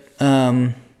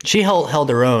she held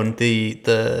her own.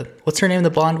 The what's her name? The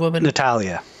blonde woman?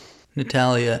 Natalia.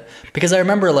 Because I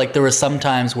remember like there was some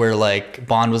times where like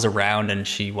Bond was around and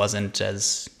she wasn't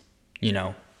as,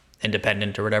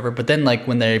 independent or whatever. But then like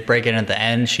when they break in at the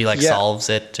end, she solves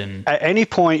it and at any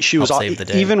point she was save the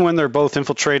day. Even when they're both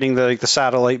infiltrating the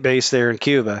satellite base there in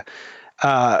Cuba.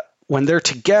 When they're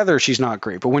together, she's not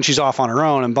great. But when she's off on her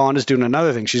own and Bond is doing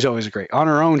another thing, she's always great. On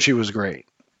her own, she was great.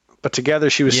 But together,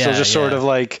 she was still just sort of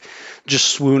like just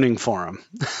swooning for him.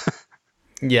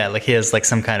 Yeah, like he has like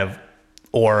some kind of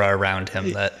aura around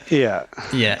him that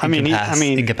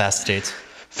incapacitates.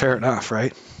 Fair enough,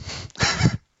 right?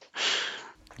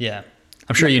 Yeah,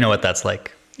 I'm sure you know what that's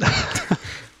like.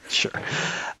 Sure.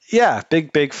 Yeah,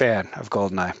 big fan of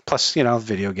GoldenEye. Plus,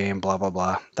 video game, blah blah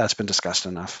blah. That's been discussed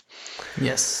enough.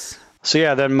 Yes. So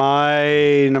yeah, then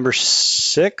my number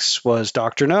 6 was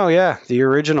Dr. No. Yeah, the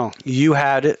original. You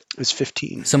had it. It was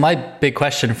 15. So my big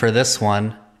question for this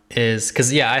one is,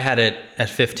 because I had it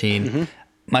at 15. Mm-hmm.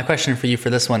 My question for you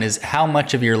for this one is, how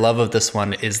much of your love of this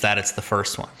one is that it's the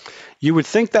first one? You would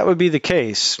think that would be the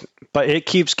case, but it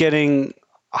keeps getting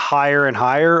higher and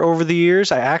higher over the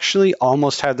years. I actually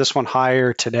almost had this one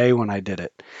higher today when I did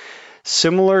it.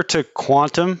 Similar to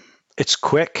Quantum, it's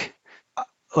quick.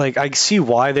 Like I see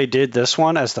why they did this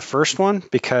one as the first one,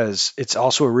 because it's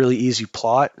also a really easy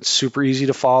plot. It's super easy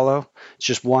to follow. It's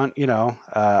just one,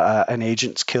 an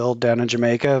agent's killed down in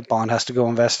Jamaica. Bond has to go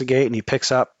investigate, and he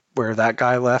picks up where that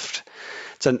guy left.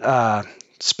 It's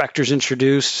Spectre's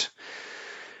introduced.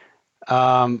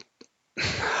 I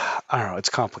don't know. It's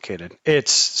complicated.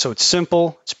 It's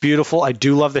simple. It's beautiful. I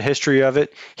do love the history of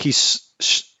it.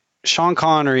 Sean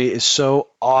Connery is so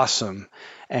awesome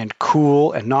and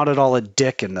cool and not at all a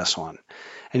dick in this one.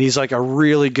 And he's like a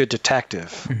really good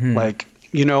detective. Mm-hmm. Like,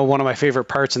 one of my favorite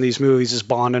parts in these movies is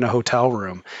Bond in a hotel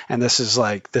room. And this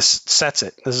sets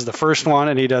it. This is the first one,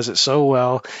 and he does it so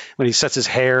well when he sets his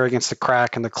hair against the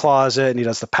crack in the closet, and he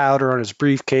does the powder on his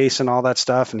briefcase and all that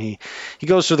stuff. And he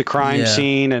goes through the crime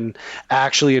scene and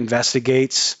actually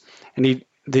investigates. And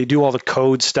they do all the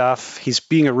code stuff. He's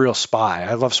being a real spy.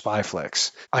 I love spy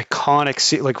flicks.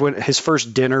 Iconic, like when his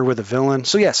first dinner with a villain.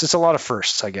 So yes, it's a lot of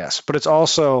firsts, I guess. But it's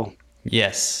also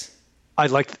I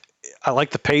like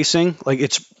the pacing. Like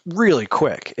it's really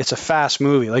quick. It's a fast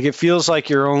movie. Like it feels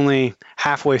like you're only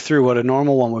halfway through what a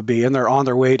normal one would be, and they're on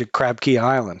their way to Crab Key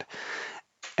Island.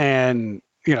 And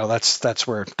that's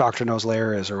where Dr. No's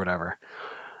lair is or whatever.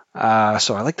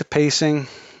 So I like the pacing.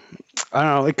 I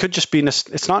don't know. It could just be,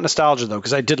 it's not nostalgia though,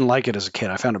 because I didn't like it as a kid.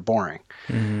 I found it boring.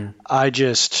 I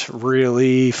just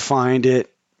really find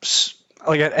it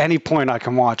like at any point I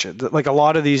can watch it. Like a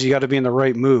lot of these, you got to be in the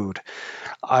right mood.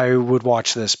 I would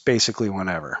watch this basically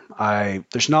whenever.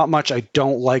 There's not much I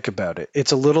don't like about it.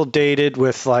 It's a little dated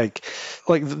with like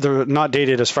they're not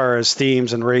dated as far as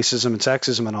themes and racism and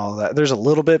sexism and all of that. There's a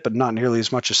little bit, but not nearly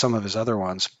as much as some of his other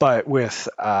ones. But with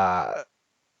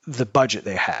the budget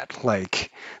they had,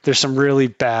 like there's some really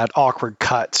bad awkward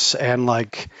cuts and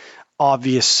like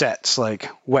obvious sets, like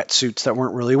wetsuits that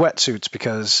weren't really wetsuits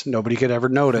because nobody could ever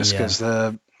notice because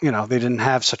they didn't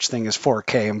have such thing as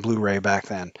 4K and Blu-ray back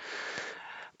then.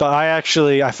 But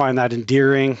I find that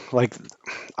endearing. Like,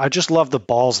 I just love the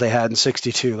balls they had in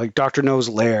 62. Like Dr. No's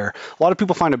lair. A lot of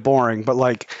people find it boring, but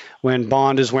like when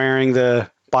Bond is wearing the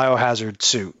biohazard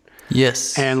suit.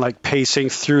 Yes. And like pacing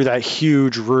through that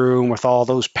huge room with all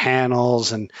those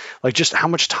panels and like just how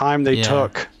much time they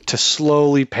took to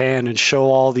slowly pan and show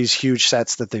all these huge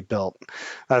sets that they built.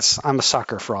 I'm a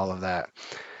sucker for all of that.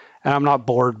 And I'm not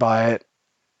bored by it.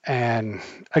 And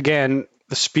again,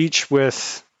 the speech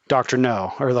with Dr.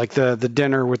 No, or like the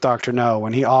dinner with Dr. No,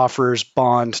 when he offers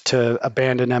Bond to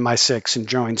abandon MI6 and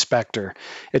join Spectre,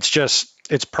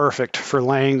 it's perfect for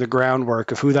laying the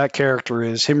groundwork of who that character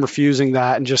is, him refusing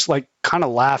that and just like kind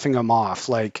of laughing him off,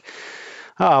 like,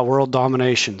 world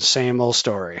domination, same old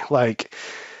story. Like,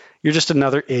 you're just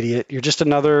another idiot. You're just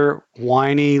another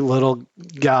whiny little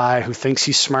guy who thinks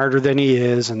he's smarter than he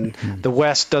is, and the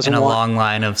West doesn't want... a long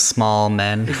line of small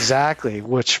men. Exactly,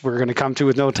 which we're going to come to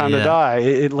with No Time to Die.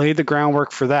 It laid the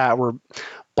groundwork for that, where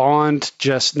Bond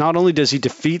just... Not only does he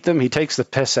defeat them, he takes the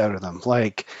piss out of them.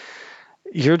 Like,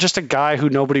 you're just a guy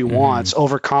who nobody wants,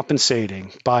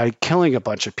 overcompensating by killing a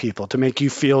bunch of people to make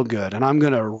you feel good, and I'm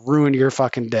going to ruin your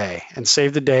fucking day and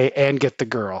save the day and get the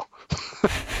girl.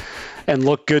 And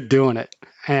look good doing it.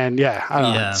 And I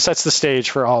don't know, it sets the stage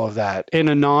for all of that in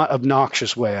a not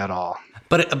obnoxious way at all.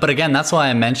 But again, that's why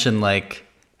I mentioned like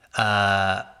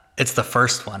it's the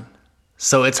first one.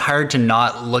 So it's hard to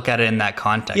not look at it in that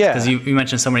context. Because you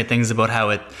mentioned so many things about how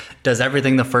it does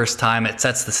everything the first time. It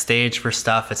sets the stage for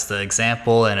stuff. It's the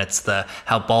example, and it's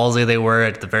how ballsy they were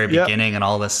at the very beginning and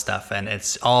all this stuff. And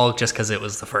it's all just because it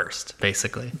was the first,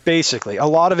 basically. Basically. A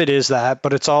lot of it is that,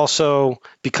 but it's also,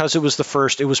 because it was the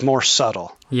first, it was more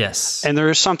subtle. Yes. And there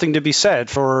is something to be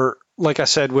said for, like I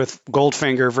said, with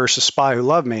Goldfinger versus Spy Who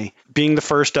Loved Me, being the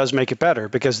first does make it better,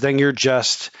 because then you're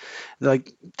just...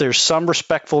 like there's some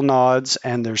respectful nods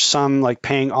and there's some like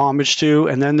paying homage to,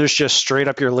 and then there's just straight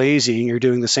up you're lazy and you're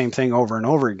doing the same thing over and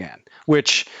over again,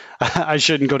 which I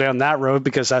shouldn't go down that road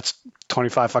because that's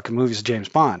 25 fucking movies of James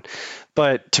Bond.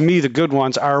 But to me, the good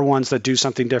ones are ones that do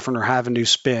something different or have a new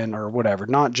spin or whatever,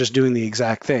 not just doing the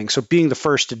exact thing. So being the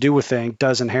first to do a thing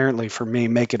does inherently, for me,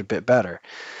 make it a bit better.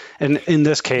 And in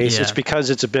this case, it's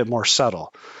because it's a bit more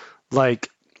subtle. Like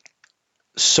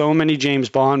so many James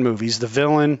Bond movies, the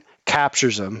villain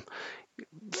captures him,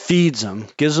 feeds him,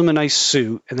 gives him a nice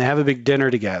suit, and they have a big dinner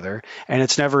together, and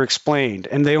it's never explained.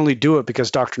 And they only do it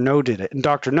because Dr. No did it. And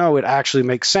Dr. No, it actually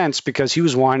makes sense because he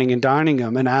was whining and dining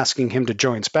him and asking him to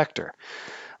join Spectre.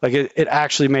 Like it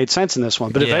actually made sense in this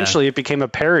one. But eventually it became a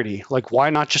parody. Like,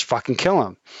 why not just fucking kill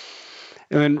him?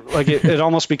 And then like it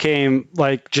almost became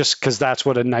like, just because that's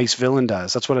what a nice villain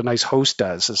does. That's what a nice host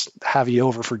does, is have you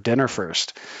over for dinner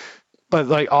first. But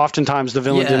like oftentimes the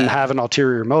villain didn't have an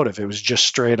ulterior motive. It was just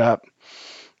straight up,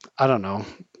 I don't know,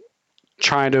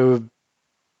 trying to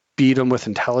beat him with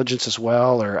intelligence as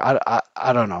well, or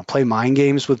I don't know, play mind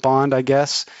games with Bond, I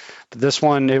guess. But this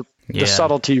one, the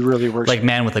subtlety really works. Like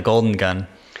Man with a Golden Gun.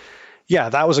 Yeah,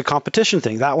 that was a competition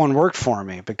thing. That one worked for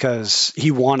me because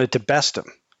he wanted to best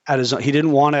him at his own. He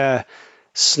didn't want to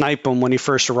snipe him when he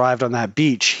first arrived on that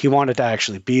beach. He wanted to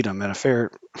actually beat him in a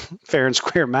fair and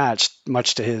square match,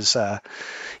 much to his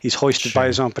he's hoisted by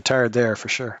his own petard there for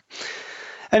sure.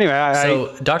 Anyway,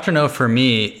 so Dr. No, for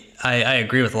me, I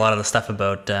agree with a lot of the stuff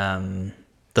about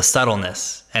the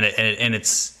subtleness, and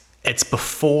it's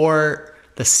before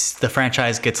the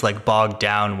franchise gets like bogged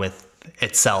down with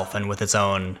itself and with its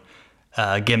own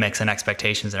gimmicks and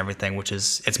expectations and everything, which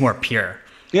is, it's more pure.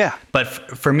 Yeah. But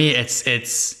for me, it's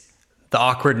the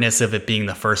awkwardness of it being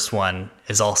the first one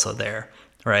is also there,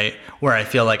 right? Where I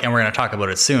feel like, and we're going to talk about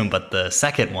it soon, but the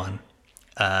second one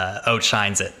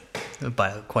outshines it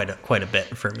by quite a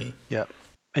bit for me. Yeah,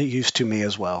 it used to me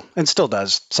as well, and still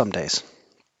does some days.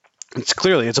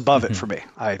 It's above it for me.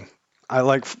 I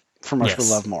like From Russia with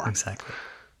Love more. Exactly.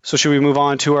 So should we move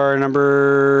on to our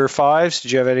number 5s?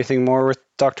 Did you have anything more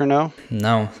Dr. No?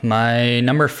 No, my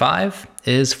number 5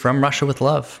 is From Russia with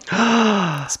Love.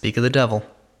 Speak of the devil.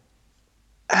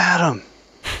 Adam.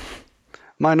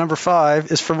 My number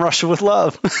 5 is From Russia with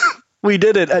Love. We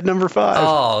did it at number 5.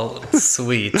 Oh,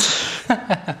 sweet.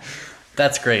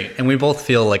 That's great. And we both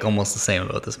feel like almost the same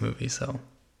about this movie, so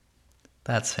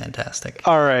that's fantastic.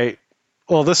 All right.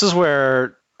 Well, this is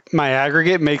where my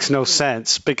aggregate makes no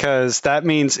sense, because that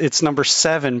means it's number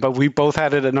 7, but we both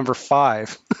had it at number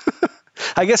 5.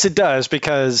 I guess it does,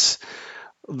 because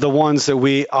the ones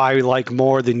that I like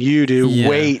more than you do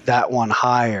weight that one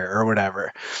higher or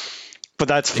whatever. But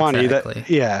that's funny.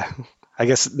 Exactly. I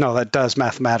guess, no, that does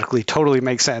mathematically totally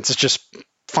make sense. It's just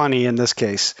funny in this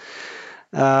case.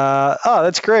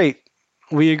 That's great.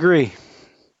 We agree.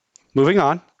 Moving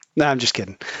on. No, I'm just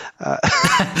kidding.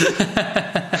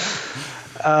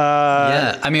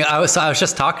 Yeah, I mean, I was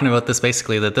just talking about this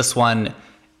basically, that this one,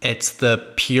 it's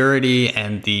the purity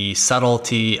and the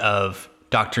subtlety of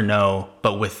Dr. No,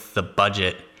 but with the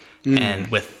budget and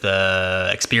with the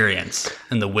experience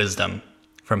and the wisdom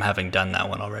from having done that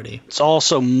one already. It's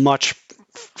also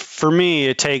for me,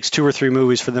 it takes 2 or 3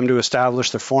 movies for them to establish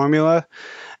the formula.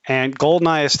 And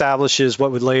Goldeneye establishes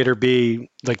what would later be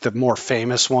like the more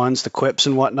famous ones, the quips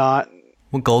and whatnot.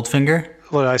 Well, Goldfinger?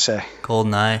 What did I say?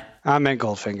 Goldeneye. I meant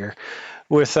Goldfinger.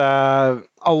 With a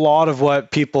lot of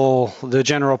what the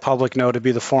general public know to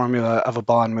be the formula of a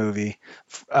Bond movie.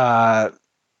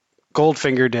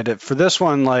 Goldfinger did it. For this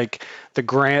one, like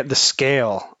the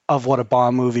scale of what a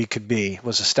Bond movie could be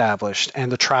was established,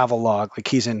 and the travel log, like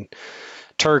he's in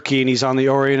Turkey and he's on the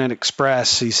Orient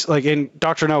Express. He's like in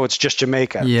Dr. No, it's just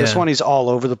Jamaica. Yeah. This one, he's all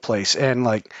over the place, and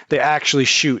like they actually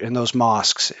shoot in those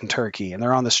mosques in Turkey, and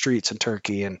they're on the streets in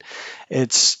Turkey, and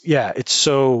it's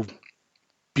so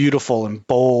beautiful and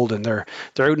bold, and they're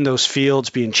out in those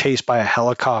fields being chased by a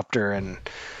helicopter, and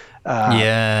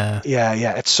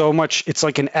it's so much. It's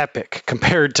like an epic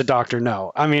compared to Dr.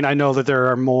 No. I mean, I know that there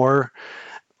are more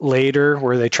later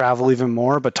where they travel even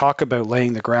more, but talk about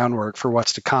laying the groundwork for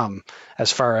what's to come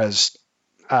as far as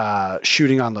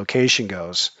shooting on location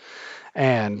goes,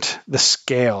 and the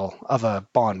scale of a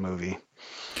Bond movie.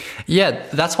 Yeah,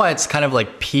 that's why it's kind of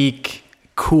like peak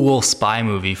cool spy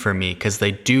movie for me, because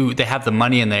they have the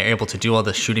money and they're able to do all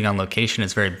the shooting on location.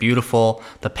 It's very beautiful.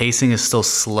 The pacing is still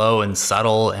slow and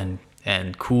subtle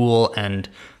and cool, and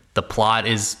the plot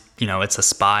is, it's a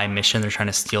spy mission. They're trying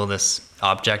to steal this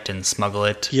object and smuggle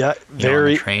it on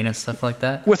the train and stuff like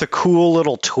that, with a cool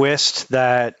little twist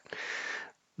that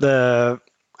I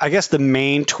guess the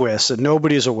main twist that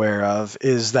nobody's aware of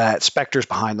is that Spectre's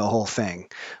behind the whole thing,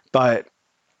 but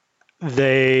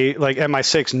they, like,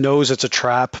 MI6 knows it's a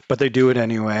trap, but they do it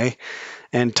anyway,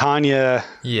 and Tanya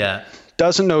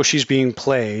doesn't know she's being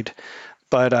played,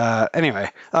 but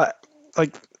anyway,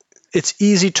 like, it's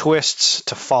easy twists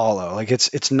to follow. Like,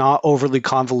 it's not overly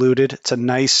convoluted. It's a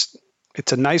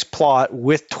nice plot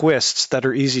with twists that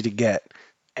are easy to get.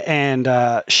 And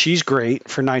she's great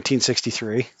for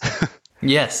 1963.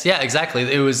 Yes, yeah, exactly.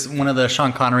 It was one of the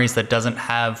Sean Connerys that doesn't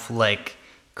have like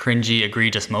cringy,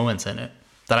 egregious moments in it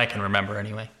that I can remember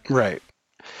anyway. Right.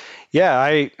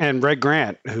 Yeah, and Red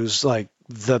Grant, who's like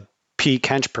the peak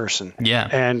hench person. Yeah,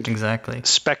 and exactly.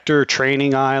 Spectre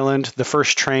Training Island, the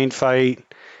first train fight,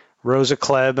 Rosa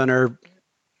Klebb and her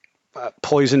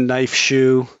poison knife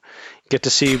shoe. Get to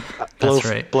see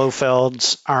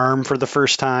Blofeld's arm for the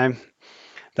first time.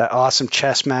 That awesome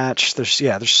chess match. There's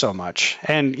so much.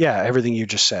 And everything you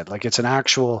just said. Like, it's a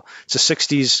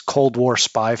 60s Cold War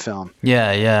spy film.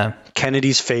 Yeah.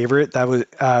 Kennedy's favorite. That was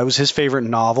it was his favorite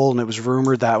novel, and it was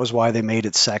rumored that was why they made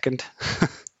it second.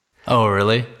 Oh,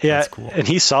 really? Yeah. That's cool. And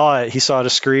he saw it. He saw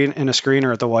it in a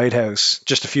screener at the White House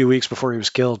just a few weeks before he was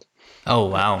killed. Oh,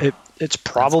 wow. It's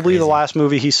probably the last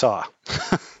movie he saw.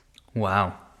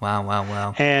 Wow.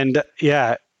 And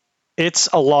it's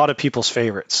a lot of people's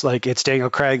favorites. Like, it's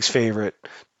Daniel Craig's favorite,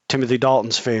 Timothy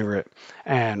Dalton's favorite,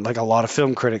 and like a lot of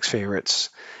film critics' favorites.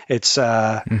 It's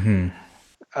Lois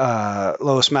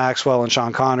Maxwell and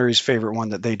Sean Connery's favorite one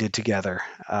that they did together.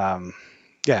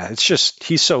 It's just,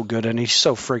 he's so good and he's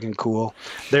so friggin' cool.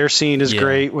 Their scene is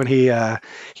great when he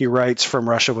writes From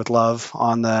Russia with Love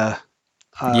on the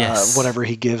whatever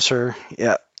he gives her.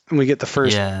 Yeah. And we get the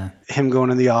first him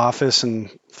going in the office and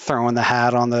throwing the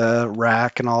hat on the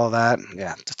rack and all of that.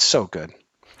 Yeah, it's so good.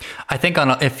 I think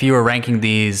if you were ranking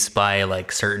these by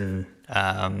like certain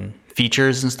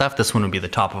features and stuff, this one would be the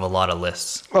top of a lot of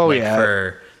lists. Oh, like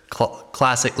for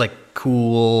classic, like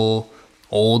cool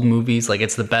old movies, like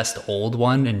it's the best old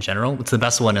one in general. It's the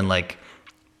best one in like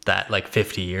that, like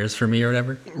 50 years for me or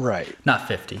whatever. Right. Not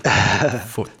 50,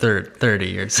 30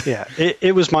 years. Yeah,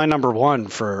 it was my number one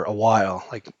for a while.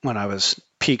 Like when I was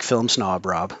peak film snob,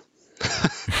 Rob.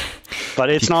 But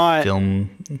it's not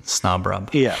film snob, Rob.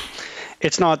 Yeah,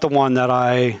 it's not the one that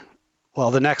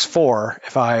the next four,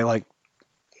 if I like,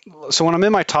 so when I'm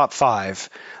in my top five,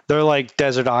 they're like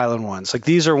desert island ones. Like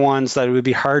these are ones that it would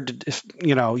be hard to, if,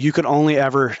 you could only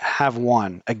ever have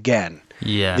one again.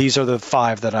 Yeah. These are the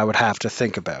five that I would have to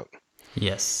think about.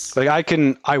 Yes. Like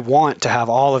I want to have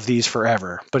all of these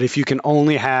forever, but if you can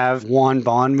only have one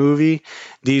Bond movie,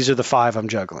 these are the five I'm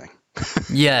juggling.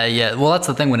 Yeah. Well, that's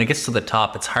the thing. When it gets to the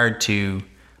top, it's hard to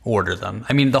order them.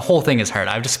 I mean, the whole thing is hard.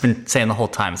 I've just been saying the whole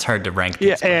time it's hard to rank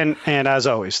these. Yeah, and as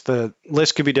always, the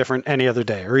list could be different any other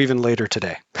day or even later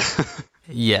today.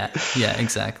 Yeah,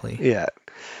 exactly. Yeah.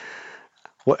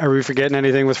 What, are we forgetting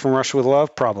anything with From Russia with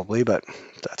Love? Probably, but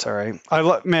that's all right.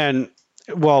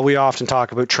 We often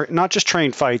talk about not just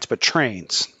train fights, but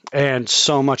trains. And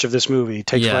so much of this movie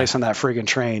takes place on that friggin'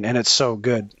 train, and it's so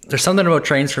good. There's something about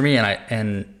trains for me,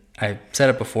 and I said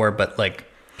it before, but like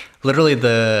literally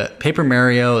the Paper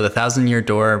Mario, the 1,000-Year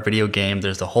Door video game,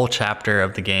 there's the whole chapter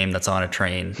of the game that's on a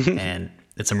train, and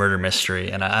it's a murder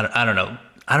mystery. And I don't know.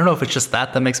 I don't know if it's just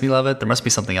that makes me love it. There must be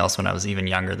something else when I was even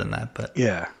younger than that. But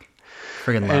yeah,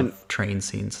 friggin' love train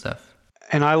scene stuff.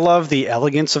 And I love the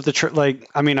elegance of the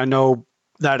I know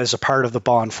that is a part of the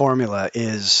Bond formula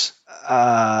is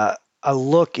a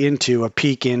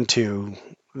peek into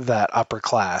that upper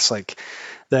class, like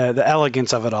the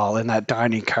elegance of it all in that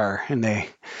dining car. And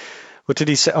what did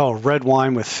he say? Oh, red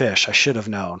wine with fish. I should have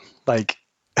known. Like,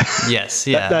 yes,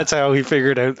 yeah. That's how he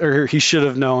figured out, or he should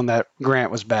have known that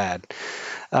Grant was bad.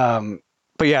 But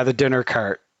yeah, the dinner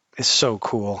cart is so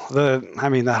cool.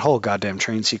 That whole goddamn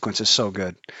train sequence is so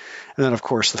good. And then of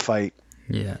course the fight.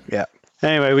 Yeah. Yeah.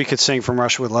 Anyway, we could sing From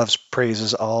Russia with Love's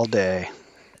praises all day.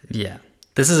 Yeah.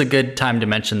 This is a good time to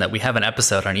mention that we have an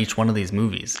episode on each one of these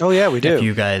movies. Oh yeah, we do. If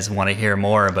you guys want to hear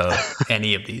more about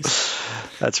any of these.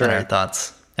 That's right. Our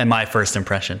thoughts and my first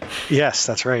impression. Yes,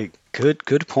 that's right.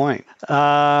 Good point.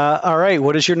 All right.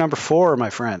 What is your number 4, my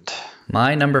friend?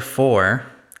 My number 4,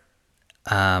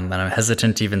 and I'm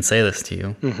hesitant to even say this to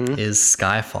you, is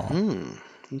Skyfall.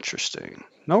 Interesting.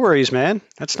 No worries, man.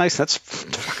 That's nice.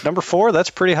 That's number 4. That's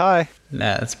pretty high.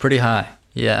 Yeah, it's pretty high.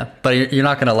 Yeah, but you're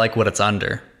not going to like what it's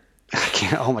under. I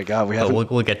can't. Oh my God,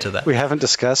 we'll get to that. We haven't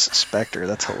discussed Spectre.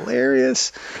 That's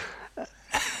hilarious.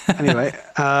 Anyway,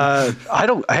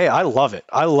 I love it.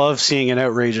 I love seeing an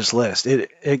outrageous list.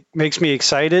 It makes me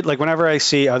excited. Like whenever I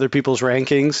see other people's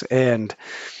rankings and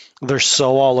they're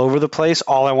so all over the place,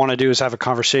 all I want to do is have a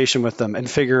conversation with them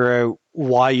and figure out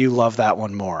why you love that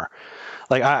one more.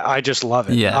 Like I just love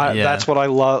it. Yeah. That's what I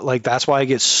love. Like that's why I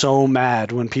get so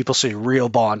mad when people say real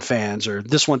Bond fans or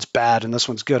this one's bad and this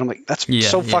one's good. I'm like, that's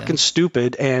fucking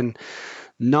stupid and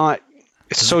not.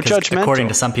 It's so judgmental. According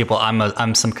to some people,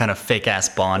 I'm some kind of fake ass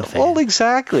Bond fan. Well,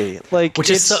 exactly. Like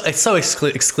it's so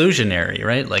exclusionary,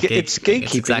 right? Like it's gatekeeping.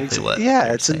 It's exactly what.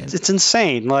 Yeah, it's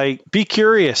insane. Like be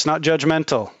curious, not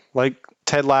judgmental. Like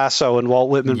Ted Lasso and Walt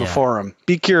Whitman before him.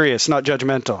 Be curious, not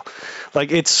judgmental.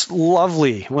 Like it's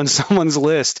lovely when someone's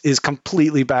list is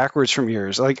completely backwards from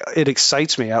yours. Like it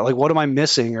excites me. Like what am I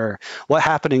missing, or what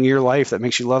happened in your life that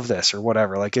makes you love this, or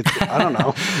whatever. Like I don't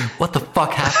know. What the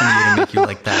fuck happened to you to make you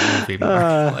like that movie?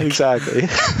 Mark? Exactly.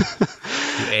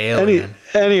 You alien.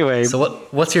 Anyway, so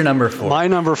what's your number 4? My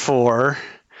number 4,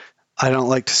 I don't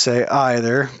like to say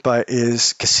either, but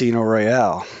is Casino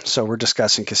Royale. So we're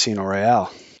discussing Casino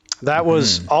Royale. That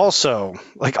was also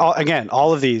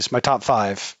all of these, my top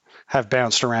 5 have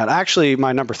bounced around. Actually,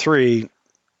 my number 3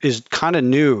 is kind of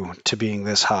new to being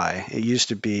this high. It used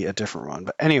to be a different one.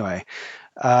 But anyway,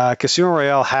 Casino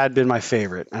Royale had been my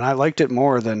favorite, and I liked it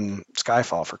more than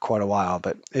Skyfall for quite a while,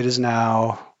 but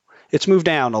it's moved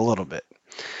down a little bit.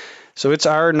 So it's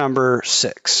our number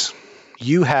 6.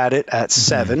 You had it at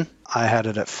 7. I had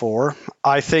it at 4.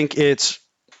 I think it's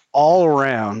all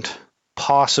around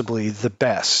possibly the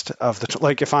best of the,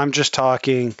 like if I'm just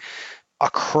talking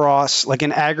across like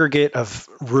an aggregate of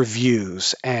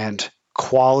reviews and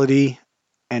quality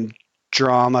and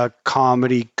drama,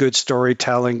 comedy, good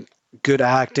storytelling, good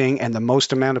acting, and the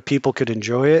most amount of people could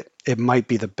enjoy it, it might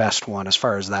be the best one as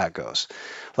far as that goes.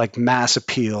 Like mass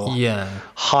appeal,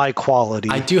 high quality.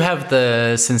 I do have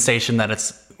the sensation that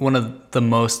it's one of the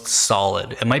most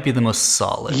solid. It might be the most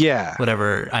solid. Yeah.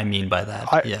 Whatever I mean by that.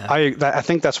 I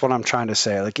think that's what I'm trying to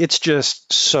say. Like it's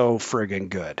just so friggin'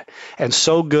 good, and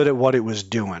so good at what it was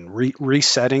doing.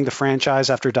 Resetting the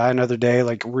franchise after Die Another Day,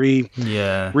 like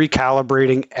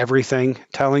recalibrating everything,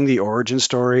 telling the origin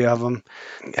story of them,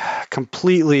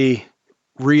 completely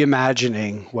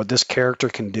reimagining what this character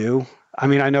can do. I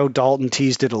mean, I know Dalton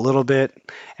teased it a little bit,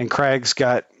 and Craig's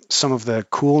got some of the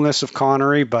coolness of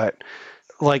Connery, but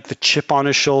like the chip on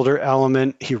his shoulder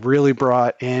element. He really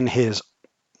brought in his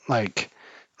like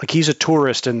he's a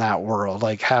tourist in that world.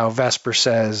 Like how Vesper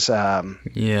says,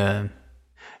 Yeah.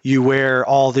 you wear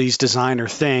all these designer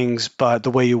things, but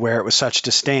the way you wear it with such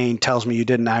disdain tells me you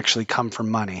didn't actually come from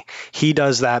money. He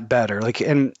does that better. Like,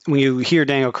 and when you hear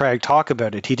Daniel Craig talk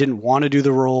about it, he didn't want to do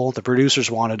the role. The producers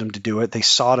wanted him to do it. They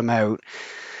sought him out.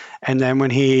 And then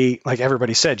when he, like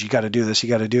everybody said, you got to do this, you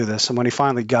got to do this. And when he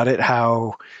finally got it,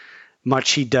 how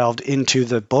much he delved into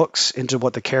the books, into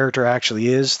what the character actually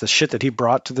is, the shit that he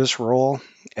brought to this role,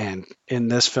 and in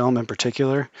this film in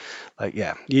particular, like,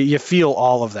 yeah, you feel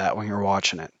all of that when you're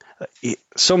watching it.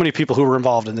 So many people who were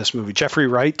involved in this movie. Jeffrey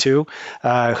Wright, too,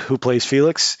 who plays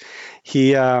Felix,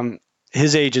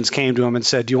 his agents came to him and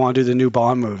said, do you want to do the new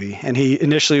Bond movie? And he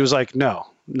initially was like, no,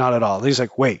 not at all. And he's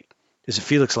like, wait, is it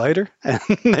Felix Leiter? And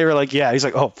they were like, yeah. He's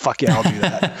like, oh, fuck yeah, I'll do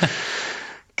that.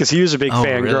 Because he was a big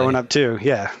fan really? growing up, too.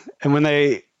 Yeah. And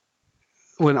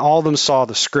when all of them saw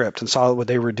the script and saw what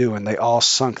they were doing, they all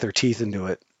sunk their teeth into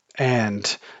it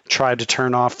and tried to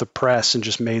turn off the press and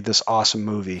just made this awesome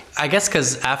movie. I guess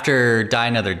because after Die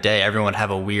Another Day, everyone would have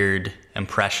a weird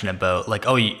impression about, like,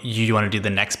 oh, you want to do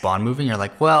the next Bond movie? And you're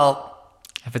like, well,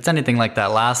 if it's anything like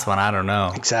that last one, I don't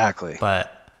know. Exactly.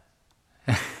 But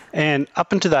and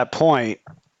up until that point,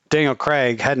 Daniel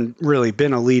Craig hadn't really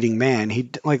been a leading man. He,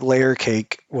 like, Layer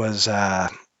Cake was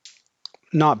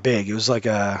not big. It was like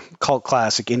a cult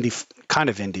classic indie, kind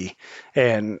of indie,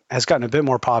 and has gotten a bit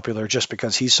more popular just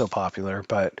because he's so popular.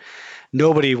 But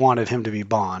nobody wanted him to be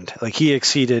Bond. Like, he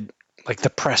exceeded. Like, the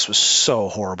press was so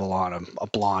horrible on him. A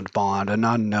blonde Bond, an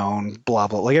unknown, blah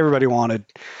blah. Like, everybody wanted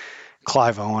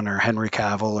Clive Owen or Henry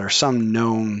Cavill or some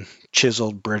known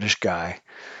chiseled British guy.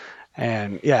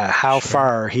 And yeah, how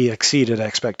far he exceeded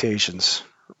expectations.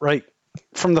 Right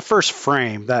from the first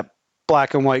frame, that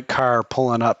black and white car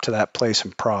pulling up to that place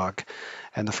in Prague,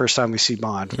 and the first time we see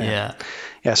Bond. Man.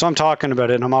 Yeah. So I'm talking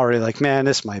about it, and I'm already like, man,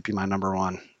 this might be my number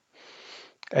one.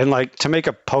 And like, to make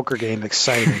a poker game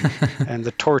exciting, and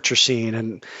the torture scene,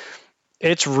 and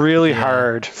it's really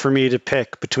hard for me to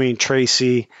pick between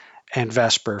Tracy and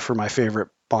Vesper for my favorite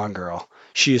Bond girl.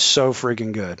 She is so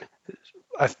friggin' good.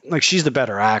 Like, she's the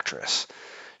better actress.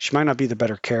 She might not be the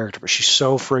better character, but she's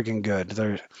so friggin' good.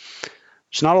 There's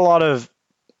not a lot of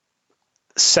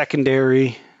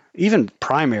secondary, even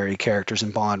primary characters in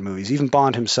Bond movies, even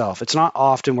Bond himself. It's not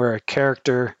often where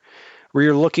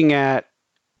you're looking at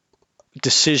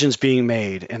decisions being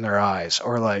made in their eyes,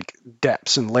 or like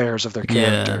depths and layers of their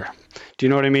character. Do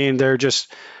you know what I mean? They're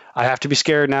just, I have to be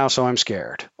scared now, so I'm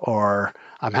scared. Or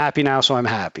I'm happy now, so I'm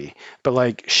happy. But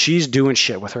like, she's doing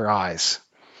shit with her eyes.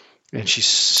 And she's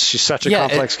such a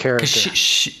complex character.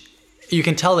 You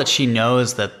can tell that she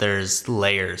knows that there's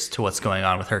layers to what's going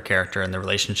on with her character and the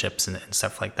relationships and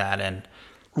stuff like that. And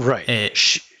right,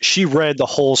 she read the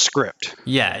whole script.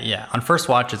 Yeah. On first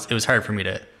watch, it was hard for me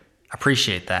to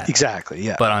appreciate that. Exactly.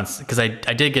 Yeah. But because I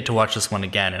did get to watch this one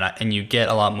again, and you get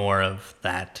a lot more of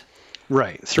that.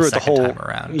 Right, through the whole time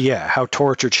around. Yeah, how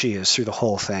tortured she is through the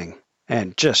whole thing,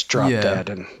 and just drop dead.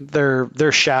 And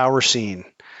their shower scene.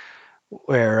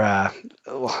 Where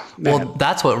well,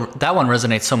 that one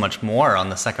resonates so much more on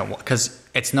the second one, because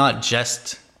it's not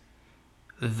just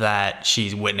that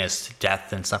she's witnessed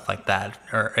death and stuff like that,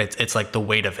 or it's like the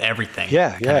weight of everything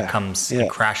comes and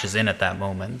crashes in at that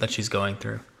moment that she's going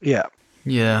through. Yeah.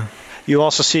 You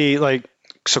also see, like,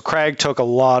 so Craig took a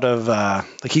lot of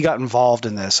like, he got involved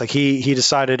in this. Like, he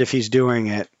decided if he's doing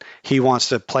it, he wants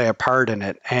to play a part in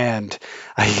it. And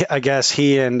I guess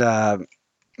he and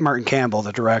Martin Campbell,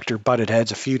 the director, butted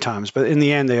heads a few times, but in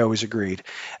the end, they always agreed.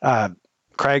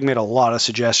 Craig made a lot of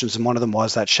suggestions, and one of them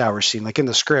was that shower scene. Like, in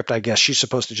the script, I guess she's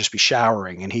supposed to just be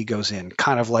showering, and he goes in,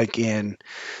 kind of like in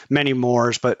Many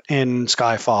Moors, but in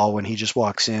Skyfall, when he just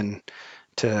walks in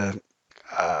to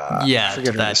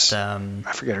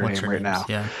I forget her name right now.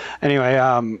 Yeah.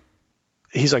 Anyway,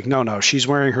 he's like, no, she's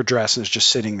wearing her dress and is just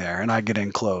sitting there, and I get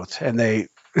in clothed, and they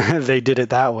did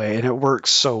it that way, and it works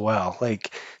so well.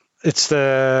 Like, it's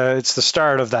the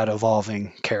start of that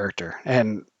evolving character.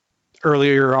 And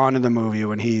earlier on in the movie,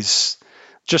 when he's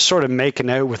just sort of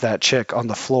making out with that chick on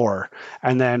the floor,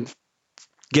 and then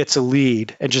gets a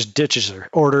lead and just ditches her,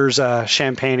 orders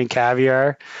champagne and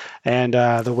caviar, and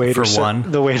the waiter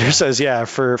says, yeah,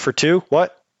 for two.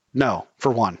 What? No,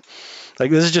 for one. Like,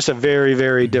 this is just a very,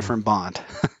 very different Bond.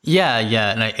 Yeah,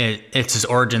 and it's his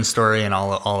origin story and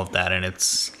all of that, and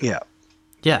it's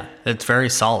it's very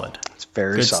solid.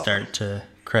 Very solid. Good start to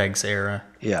Craig's era.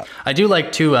 Yeah. I do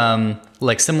like to,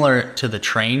 like, similar to the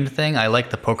train thing, I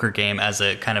like the poker game as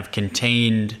a kind of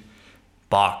contained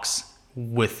box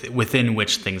within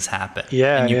which things happen.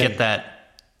 Yeah. And you get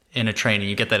that in a train, and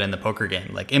you get that in the poker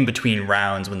game. Like in between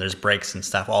rounds when there's breaks and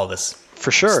stuff, all this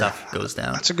For sure. stuff goes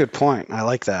down. That's a good point. I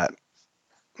like that.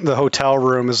 The hotel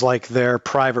room is like their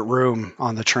private room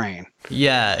on the train.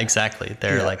 Yeah, exactly.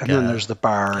 They're like and then there's the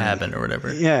bar. cabin or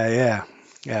whatever. Yeah,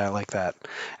 I like that.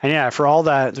 And yeah, for all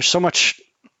that, there's so much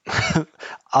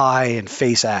eye and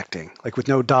face acting, like with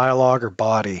no dialogue or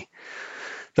body,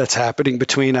 that's happening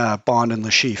between Bond and Le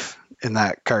Chiffre in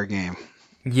that card game.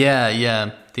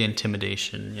 Yeah. The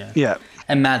intimidation. Yeah.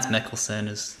 And Mads Mikkelsen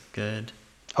is good.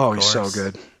 Oh, he's so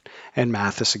good. And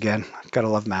Mathis again. Gotta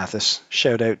love Mathis.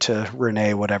 Shout out to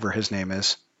Renee, whatever his name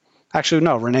is. Actually,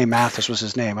 no, Renee Mathis was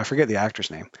his name. I forget the actor's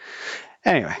name.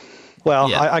 Anyway, well,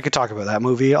 Yeah. I could talk about that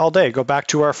movie all day. Go back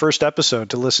to our first episode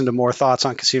to listen to more thoughts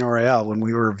on Casino Royale when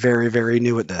we were very, very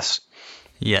new at this.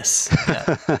 Yes.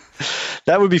 Yeah.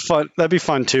 That would be fun. That'd be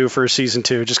fun too for season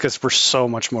 2, just because we're so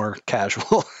much more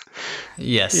casual.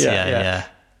 Yes. Yeah, Yeah.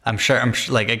 I'm sure.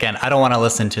 Like again, I don't want to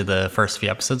listen to the first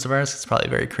few episodes of ours. It's probably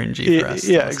very cringy for us.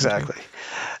 Yeah, exactly.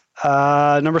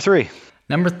 Number 3.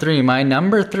 Number 3. My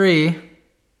number 3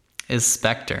 is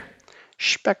Spectre.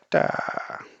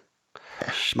 Spectre.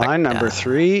 My number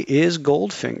 3 is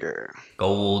Goldfinger.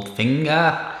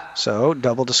 Goldfinger. So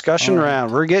double discussion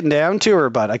round. We're getting down to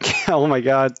her, but I can't. Oh my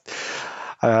God.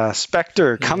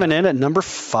 Spectre coming in at number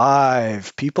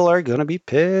 5. People are gonna be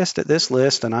pissed at this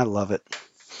list, and I love it.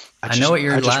 I know what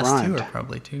your last rhymed. 2 are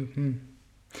probably too.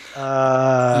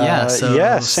 Yeah,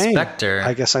 same. Spectre.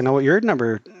 I guess I know what your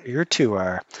 2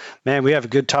 are. Man, we have a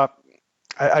good top.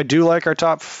 I do like our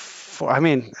top 4. I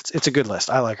mean, it's a good list.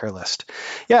 I like our list.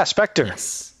 Yeah, Spectre.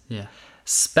 Yes. Yeah.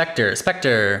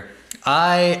 Spectre.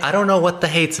 I don't know what the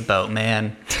hate's about,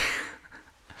 man.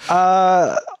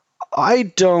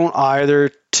 I don't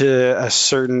either. To a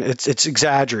certain, it's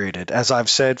exaggerated, as I've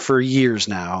said for years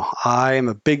now. I am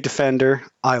a big defender.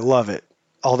 I love it,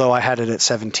 although I had it at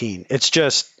 17. It's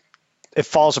just, it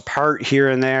falls apart here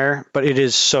and there, but it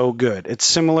is so good. It's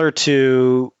similar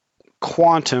to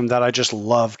Quantum, that I just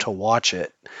love to watch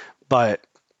it, but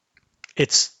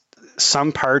it's,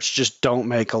 some parts just don't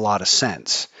make a lot of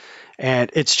sense,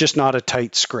 and it's just not a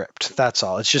tight script. That's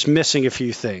all. It's just missing a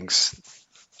few things.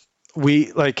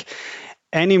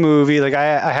 Any movie, like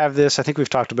I have this, I think we've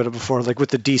talked about it before, like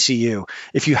with the DCU.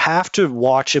 If you have to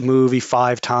watch a movie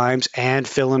 5 times and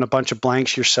fill in a bunch of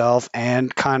blanks yourself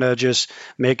and kind of just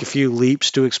make a few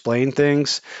leaps to explain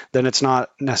things, then it's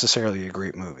not necessarily a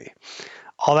great movie.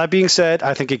 All that being said,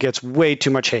 I think it gets way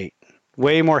too much hate.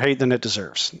 Way more hate than it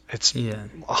deserves. It's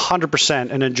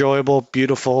 100% an enjoyable,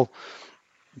 beautifully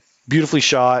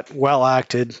shot, well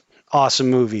acted, awesome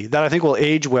movie that I think will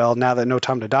age well now that No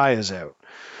Time to Die is out.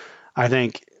 I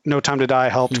think No Time to Die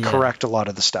helped correct a lot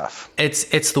of the stuff.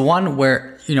 It's the one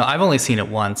where, I've only seen it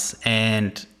once,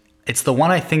 and it's the one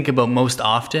I think about most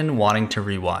often wanting to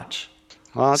rewatch.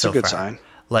 Well, that's a good sign.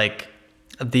 Like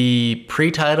the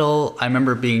pre-title, I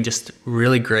remember being just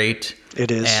really great.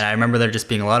 It is. And I remember there just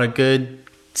being a lot of good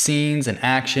scenes and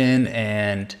action,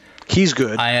 and he's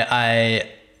good.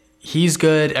 He's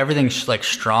good. Everything's like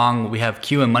strong. We have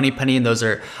Q and Moneypenny, and those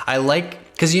are, I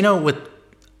like, because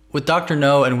with Dr.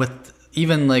 No and with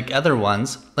even like other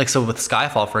ones, like so with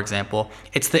Skyfall, for example,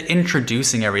 it's the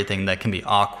introducing everything that can be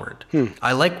awkward.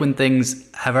 I like when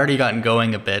things have already gotten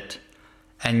going a bit,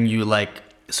 and you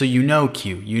so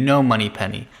Q,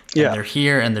 Moneypenny, and they're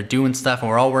here and they're doing stuff, and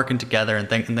we're all working together, and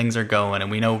things are going, and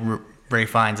we know Ray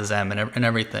Fiennes is M and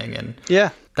everything, and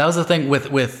that was the thing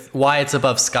with why it's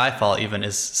above Skyfall. Even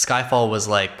is Skyfall was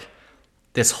like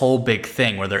this whole big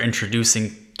thing where they're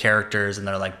introducing characters and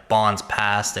they're like Bond's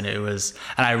past, and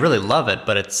I really love it,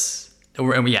 but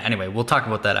anyway, we'll talk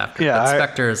about that after. But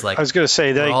Spectre is like, I was going to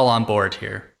say we're all on board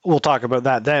here. We'll talk about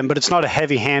that then, but it's not a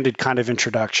heavy-handed kind of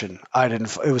introduction.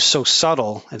 It was so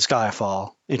subtle in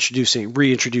Skyfall,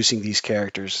 reintroducing these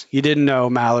characters. You didn't know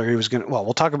Mallory was going to, well,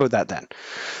 we'll talk about that then.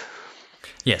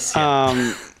 Yes.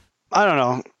 Yeah. I don't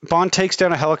know. Bond takes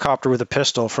down a helicopter with a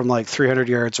pistol from like 300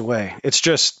 yards away. It's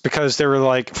just because they were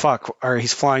like, fuck,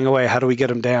 he's flying away. How do we get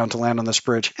him down to land on this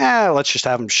bridge? Let's just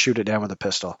have him shoot it down with a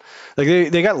pistol. Like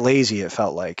they got lazy, it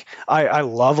felt like. I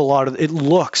love a lot of it.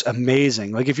 Looks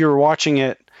amazing. Like if you were watching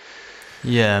it,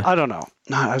 I don't know.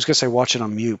 I was going to say watch it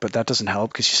on mute, but that doesn't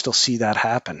help because you still see that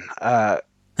happen. Like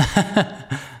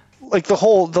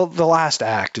the last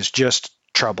act is just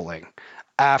troubling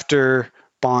after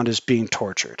Bond is being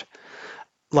tortured.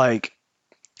 Like,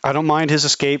 I don't mind his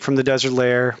escape from the desert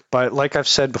lair, but like I've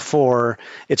said before,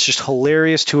 it's just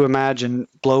hilarious to imagine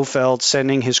Blofeld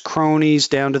sending his cronies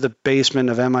down to the basement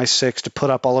of MI6 to put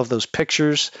up all of those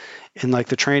pictures in like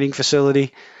the training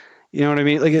facility. You know what I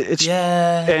mean? Like it's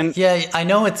I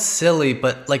know it's silly,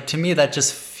 but like to me that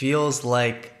just feels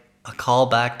like a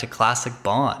callback to classic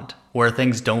Bond, where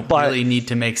things don't But- really need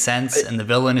to make sense, and the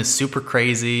villain is super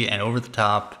crazy and over the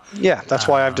top. Yeah, that's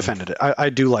why I've defended it. I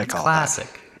do like all Classic.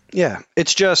 that. Yeah,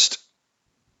 it's just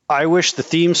I wish the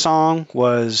theme song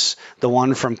was the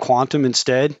one from Quantum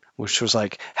instead, which was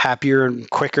like happier and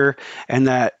quicker, and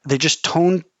that they just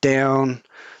toned down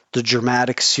the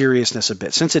dramatic seriousness a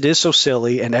bit. Since it is so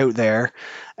silly and out there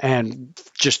and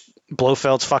just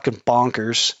Blofeld's fucking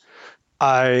bonkers,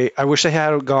 I wish they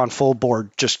had gone full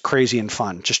board, just crazy and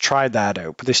fun. Just tried that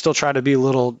out, but they still try to be a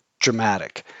little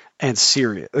dramatic and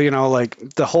serious. You know, like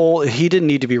he didn't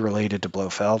need to be related to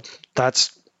Blofeld.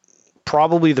 That's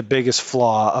probably the biggest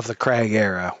flaw of the Craig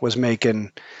era, was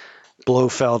making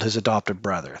Blofeld his adopted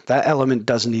brother. That element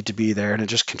doesn't need to be there, and it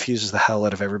just confuses the hell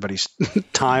out of everybody's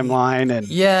timeline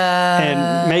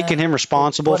and making him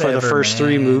responsible for the first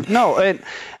three movies. No, and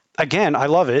again, I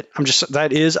love it.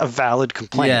 That is a valid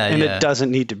complaint, it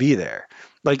doesn't need to be there.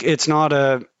 Like, it's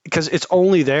not because it's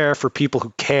only there for people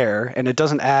who care, and it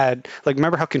doesn't add. Like,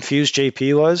 remember how confused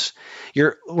JP was?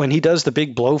 When he does the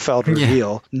big Blofeld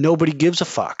reveal, nobody gives a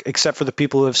fuck except for the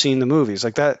people who have seen the movies.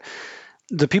 Like that,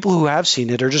 the people who have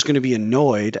seen it are just going to be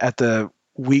annoyed at the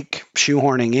weak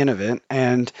shoehorning in of it,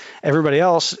 and everybody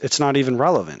else, it's not even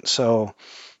relevant. So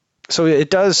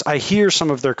it does. I hear some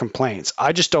of their complaints.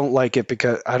 I just don't like it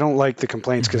because I don't like the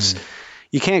complaints because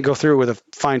you can't go through with a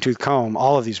fine-tooth comb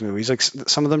all of these movies. Like,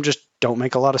 some of them just don't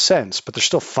make a lot of sense, but they're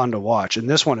still fun to watch. And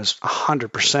this one is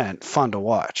 100% fun to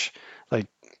watch. Like,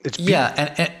 it's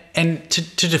and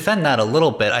to defend that a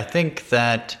little bit, I think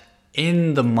that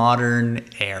in the modern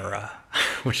era,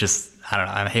 which is, I don't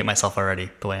know, I hate myself already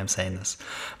the way I'm saying this,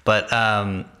 but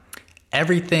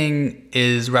everything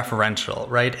is referential,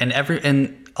 right?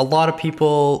 And a lot of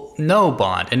people know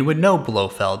Bond and would know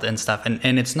Blofeld and stuff,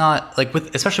 and it's not like,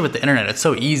 especially with the internet, it's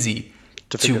so easy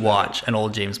to watch an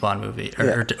old James Bond movie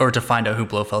or to find out who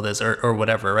Blofeld is or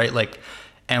whatever, right? Like,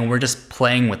 and we're just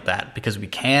playing with that because we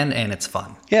can, and it's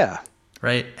fun. Yeah.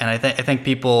 Right. And I think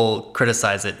people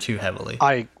criticize it too heavily.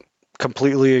 I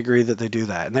completely agree that they do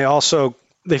that, and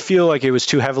they feel like it was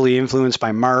too heavily influenced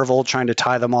by Marvel, trying to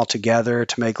tie them all together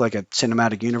to make like a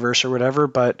cinematic universe or whatever,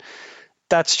 but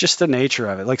that's just the nature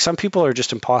of it. Like, some people are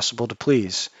just impossible to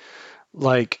please.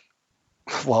 Like,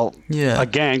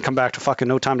 again, come back to fucking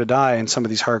No Time to Die and some of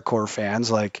these hardcore fans.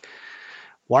 Like,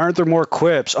 why aren't there more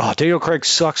quips? Oh, Daniel Craig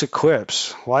sucks at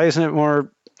quips. Why isn't it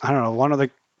more, I don't know, one of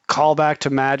the callback to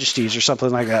Majesties or something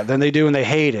like that? Then they do and they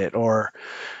hate it. Or,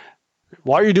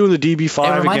 why are you doing the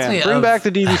DB5 again? Bring back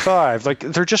the DB5. Like,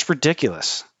 they're just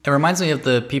ridiculous. It reminds me of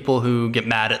the people who get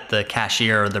mad at the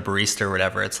cashier or the barista or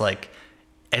whatever. It's like,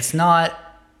 it's not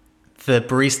the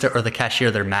barista or the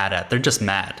cashier they're mad at. They're just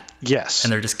mad. Yes.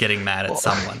 And they're just getting mad at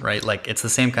someone, right? Like, it's the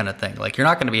same kind of thing. Like, you're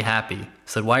not going to be happy.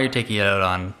 So why are you taking it out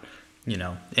on,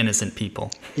 innocent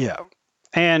people? Yeah.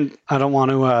 And I don't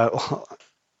want to, all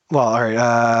right,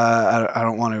 I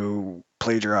don't want to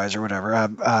plagiarize or whatever.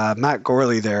 Matt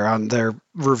Gorley there on their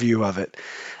review of it,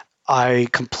 I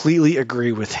completely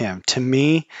agree with him. To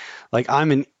me, like,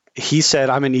 he said,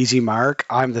 I'm an easy mark.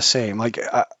 I'm the same. Like,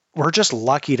 we're just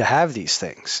lucky to have these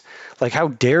things. Like, how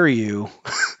dare you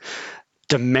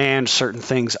demand certain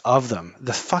things of them?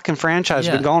 The fucking franchise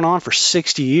has been going on for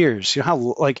 60 years. You know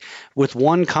how, like, with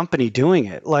one company doing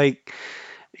it, like,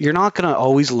 you're not going to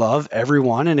always love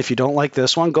everyone. And if you don't like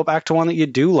this one, go back to one that you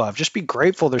do love. Just be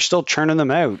grateful they're still churning them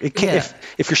out. It can't,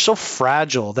 if you're so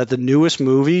fragile that the newest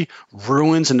movie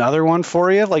ruins another one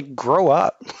for you, like, grow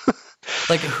up.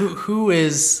 Like, who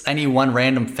is any one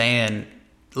random fan,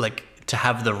 like, to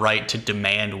have the right to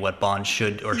demand what Bond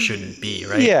should or shouldn't be,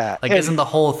 right? Yeah. Like, isn't the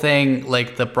whole thing,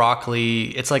 like, the broccoli,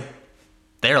 it's like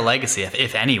their legacy,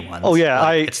 if anyone's. Oh, yeah.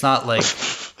 Like, it's not like...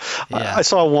 Yeah. I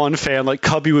saw one fan, like,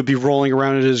 Cubby would be rolling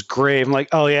around in his grave. I'm like,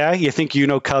 oh, yeah? You think you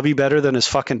know Cubby better than his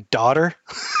fucking daughter?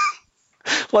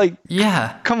 Like,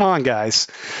 yeah, come on, guys.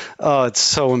 Oh, it's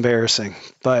so embarrassing.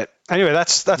 But anyway,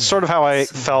 that's sort of how I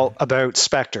felt about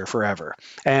Spectre forever.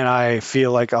 And I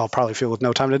feel like I'll probably feel with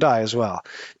No Time to Die as well.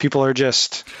 People are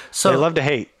just, they love to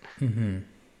hate. Mm-hmm.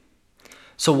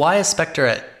 So why is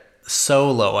Spectre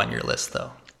so low on your list,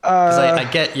 though? Because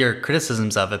I get your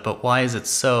criticisms of it, but why is it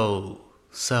so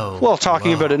well,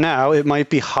 talking about it now, it might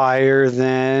be higher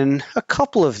than a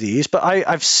couple of these, but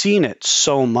I've seen it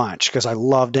so much because I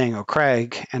love Daniel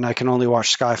Craig, and I can only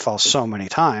watch Skyfall so many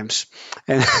times,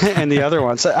 and the other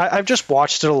ones. I've just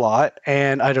watched it a lot,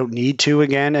 and I don't need to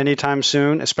again anytime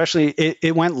soon. Especially,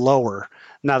 it went lower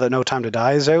now that No Time to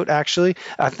Die is out. Actually,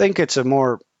 I think it's a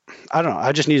more, I don't know.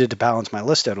 I just needed to balance my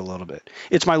list out a little bit.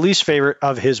 It's my least favorite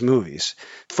of his movies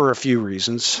for a few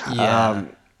reasons. Yeah.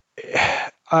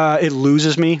 It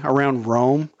loses me around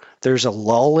Rome. There's a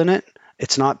lull in it.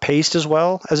 It's not paced as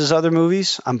well as his other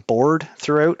movies. I'm bored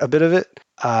throughout a bit of it.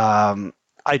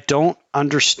 I don't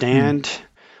understand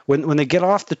when they get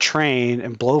off the train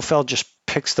and Blofeld just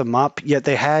picks them up, yet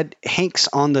they had Hanks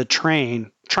on the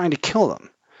train trying to kill them.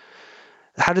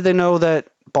 How did they know that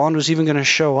Bond was even going to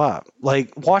show up?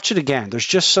 Like, watch it again. There's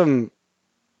just some.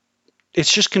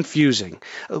 It's just confusing.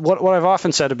 What I've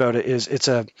often said about it is it's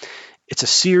a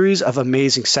series of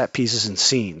amazing set pieces and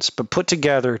scenes, but put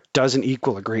together doesn't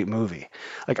equal a great movie.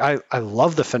 Like I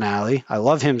love the finale. I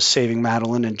love him saving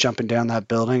Madeline and jumping down that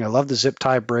building. I love the zip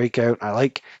tie breakout. I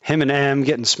like him and M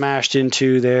getting smashed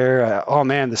into there. Oh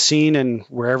man, the scene and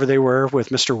wherever they were with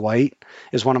Mr. White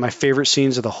is one of my favorite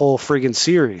scenes of the whole friggin'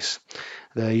 series.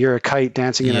 The "You're a kite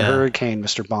dancing in a hurricane,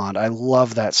 Mr. Bond." I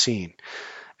love that scene.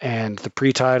 And the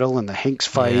pre-title and the Hanks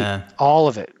fight, all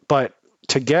of it. But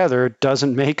together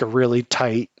doesn't make a really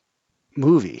tight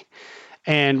movie.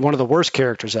 And one of the worst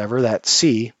characters ever, that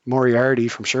C, Moriarty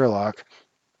from Sherlock,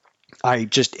 I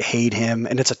just hate him.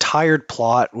 And it's a tired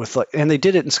plot with and they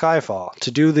did it in Skyfall.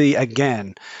 To do the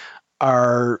again,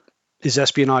 is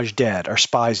espionage dead? Are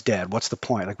spies dead? What's the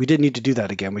point? Like, we didn't need to do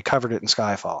that again. We covered it in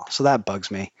Skyfall. So that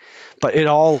bugs me. But it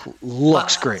all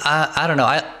looks great. I don't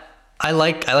know. I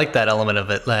like that element of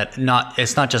it, that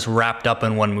it's not just wrapped up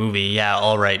in one movie. Yeah,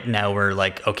 all right, now we're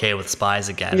like okay with spies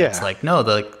again. Yeah. It's like, no,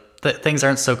 the things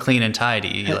aren't so clean and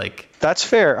tidy. Like, that's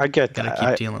fair. I get that. Gotta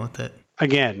keep dealing with it.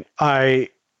 Again,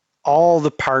 all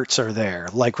the parts are there,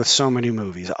 like with so many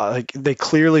movies. Like, they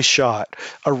clearly shot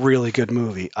a really good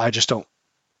movie. I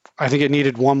think it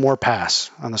needed one more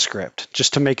pass on the script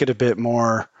just to make it a bit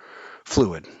more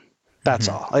fluid. That's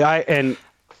all.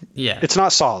 It's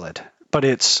not solid, but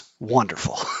it's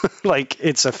wonderful. Like,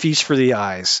 it's a feast for the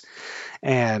eyes.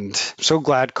 And so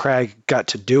glad Craig got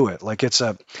to do it. Like, it's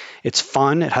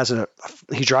fun.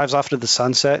 He drives off to the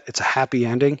sunset. It's a happy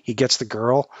ending. He gets the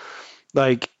girl.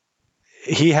 Like,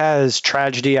 he has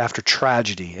tragedy after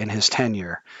tragedy in his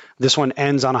tenure. This one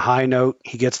ends on a high note.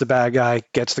 He gets the bad guy,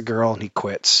 gets the girl, and he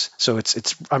quits. So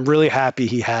I'm really happy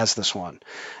he has this one.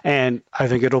 And I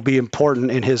think it'll be important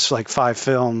in his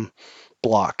 5-film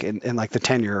block in like the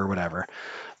tenure or whatever.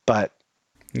 But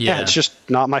it's just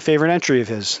not my favorite entry of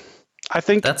his. I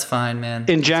think that's fine, man.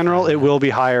 In general, it will be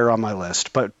higher on my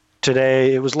list, but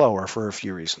today it was lower for a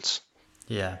few reasons.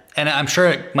 Yeah, and I'm sure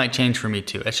it might change for me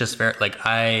too. It's just very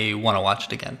I want to watch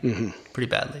it again pretty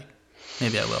badly.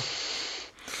 Maybe I will.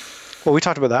 Well, we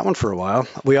talked about that one for a while.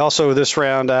 We also, this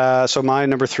round, so my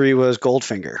number 3 was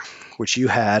Goldfinger, which you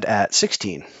had at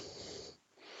 16.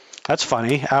 That's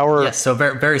funny. Yes, so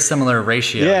very, very similar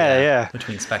ratio. Yeah.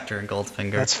 Between Spectre and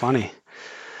Goldfinger. That's funny.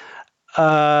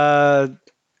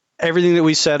 Everything that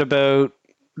we said about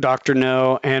Dr.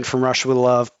 No and From Russia with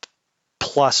Love,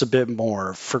 plus a bit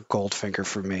more for Goldfinger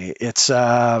for me. It's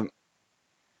the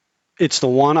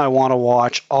one I want to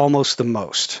watch almost the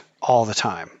most all the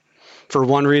time. For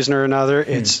one reason or another,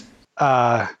 it's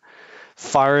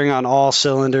firing on all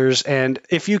cylinders. And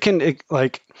if you can,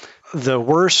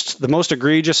 the most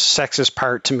egregious sexist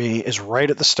part to me is right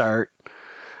at the start.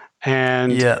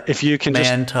 And if you can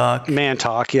man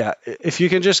talk, yeah. If you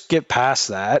can just get past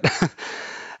that,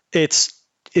 it's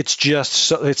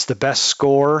the best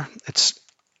score. It's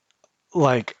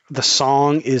like, the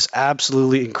song is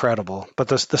absolutely incredible, but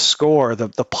the score, the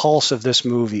pulse of this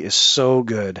movie is so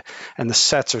good, and the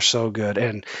sets are so good.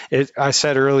 And I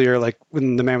said earlier, like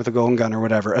when The Man with the Golden Gun or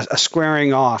whatever, a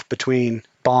squaring off between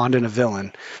Bond and a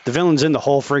villain. The villain's in the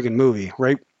whole friggin' movie,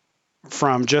 right?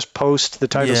 From just post the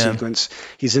title sequence,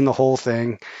 he's in the whole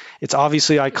thing. It's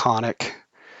obviously iconic.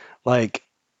 Like,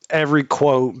 every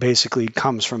quote basically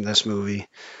comes from this movie.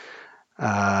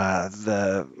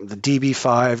 The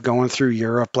DB5 going through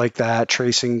Europe like that,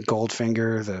 tracing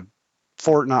Goldfinger, the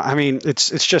Fort Knox. I mean,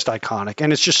 it's just iconic,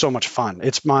 and it's just so much fun.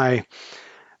 It's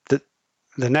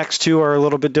the next two are a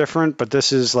little bit different, but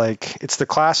this is it's the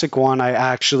classic one I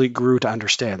actually grew to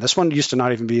understand. This one used to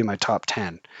not even be in my top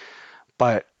 10,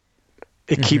 but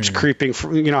it keeps creeping.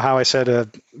 How I said a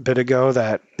bit ago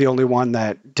that the only one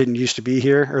that didn't used to be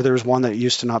here, or there was one that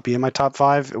used to not be in my top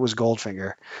 5, it was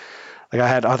Goldfinger. Like, I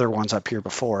had other ones up here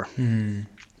before.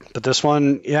 But this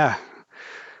one, the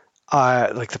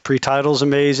pre-title's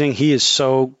amazing. He is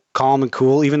so calm and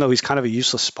cool, even though he's kind of a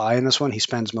useless spy in this one. He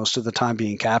spends most of the time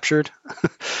being captured.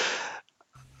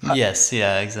 Yes,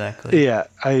 yeah, exactly. Yeah,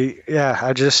 I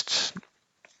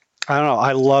don't know.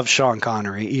 I love Sean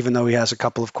Connery, even though he has a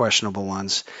couple of questionable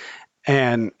ones.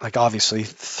 And, obviously,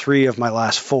 3 of my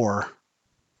last 4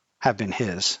 have been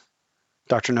his.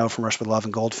 Dr. No, From Russia with Love,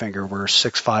 and Goldfinger were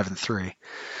 6, 5, and 3.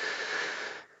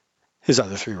 His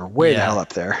other 3 were way the hell up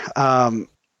there.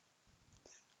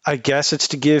 I guess it's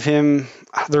to give him.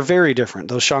 They're very different.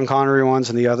 Those Sean Connery ones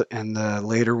and the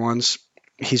later ones.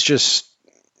 He's just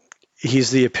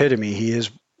he's the epitome. He is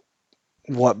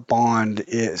what Bond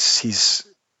is. He's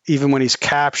even when he's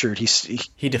captured.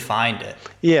 He defined it.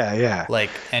 Yeah, yeah. Like,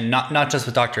 and not just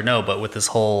with Dr. No, but with his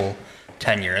whole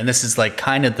tenure. And this is like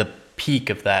kind of the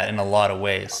peak of that in a lot of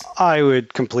ways. I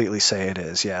would completely say it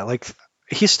is. Yeah, like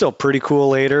he's still pretty cool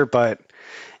later, but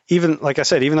even like I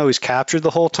said, even though he's captured the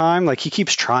whole time, like he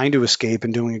keeps trying to escape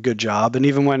and doing a good job. And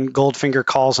even when Goldfinger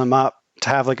calls him up to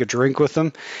have like a drink with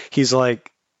him, he's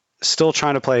like still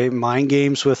trying to play mind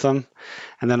games with him.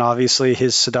 And then obviously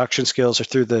his seduction skills are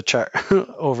through the chart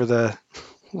over the.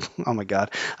 Oh my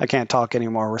God, I can't talk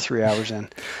anymore. We're 3 hours in.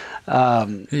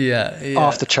 Yeah.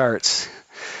 Off the charts.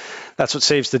 That's what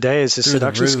saves the day is his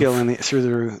seduction skill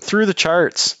through the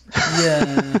charts.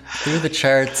 Yeah, through the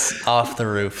charts, off the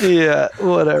roof. Yeah,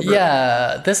 whatever.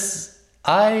 Yeah,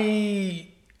 I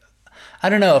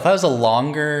don't know. If I was a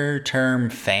longer term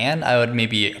fan, I would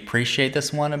maybe appreciate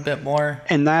this one a bit more.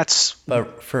 And that's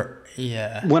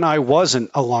when I wasn't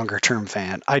a longer term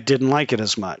fan, I didn't like it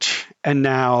as much. And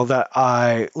now that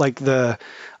I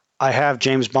have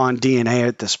James Bond DNA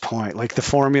at this point. Like the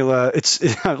formula, it's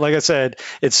like I said,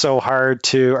 it's so hard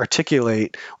to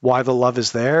articulate why the love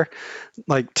is there,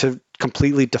 like to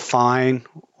completely define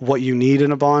what you need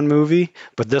in a Bond movie.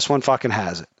 But this one fucking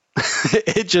has it.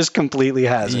 It just completely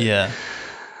has it. Yeah.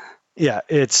 Yeah,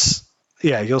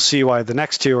 you'll see why the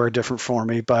next two are different for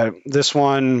me. But this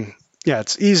one, yeah,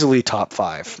 it's easily top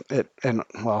 5.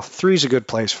 3 is a good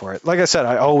place for it. Like I said,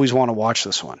 I always want to watch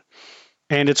this one.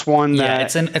 And it's one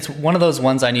that it's one of those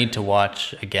ones I need to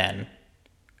watch again.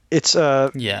 It's a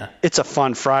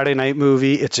fun Friday night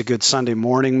movie. It's a good Sunday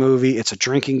morning movie. It's a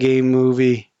drinking game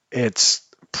movie. It's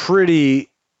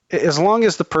pretty, as long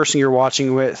as the person you're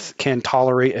watching with can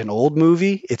tolerate an old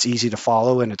movie, it's easy to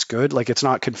follow and it's good. Like it's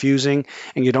not confusing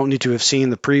and you don't need to have seen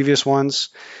the previous ones.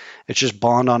 It's just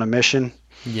Bond on a mission.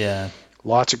 Yeah.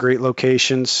 Lots of great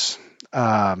locations.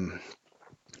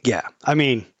 Yeah. I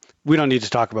mean, we don't need to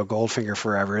talk about Goldfinger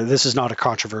forever. This is not a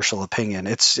controversial opinion.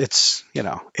 It's it's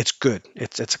good.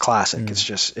 It's a classic.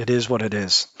 It is what it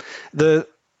is. The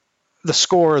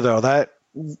score though, that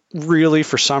really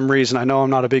for some reason, I know I'm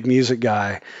not a big music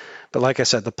guy, but like I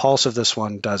said, the pulse of this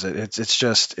one does it.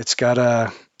 It's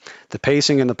got the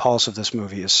pacing and the pulse of this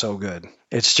movie is so good.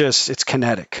 It's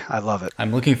kinetic. I love it.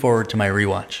 I'm looking forward to my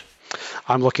rewatch.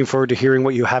 I'm looking forward to hearing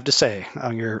what you have to say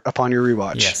upon your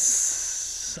rewatch.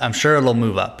 Yes. I'm sure it'll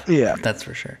move up. Yeah. That's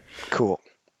for sure. Cool.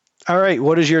 All right.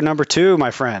 What is your number 2,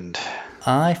 my friend?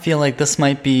 I feel like this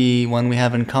might be one we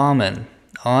have in common.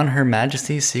 On Her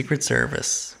Majesty's Secret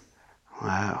Service.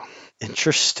 Wow.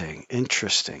 Interesting.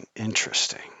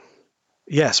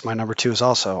 Yes, my number 2 is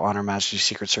also On Her Majesty's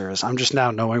Secret Service. I'm just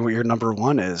now knowing what your number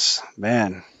 1 is.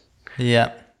 Man.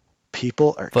 Yeah.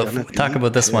 People are going to talk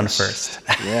about this one first.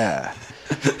 Yeah.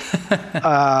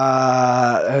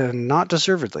 Not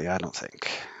deservedly, I don't think.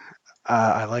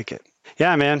 I like it.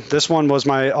 Yeah, man. This one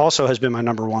also has been my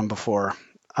number 1 before.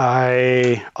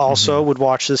 I also would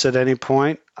watch this at any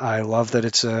point. I love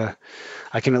that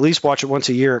I can at least watch it once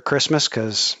a year at Christmas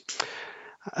because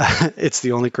it's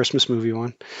the only Christmas movie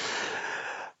one.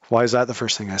 Why is that the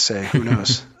first thing I say? Who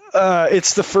knows?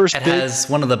 It's the first. It has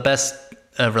one of the best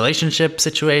relationship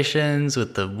situations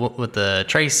with the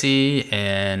Tracy,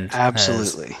 and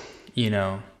absolutely,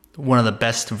 has, one of the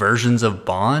best versions of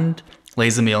Bond.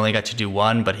 Lazenby only got to do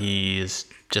one, but he's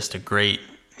just a great.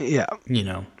 Yeah.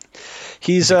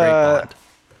 He's a great Bond.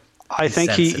 I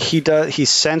think he's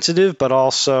sensitive, but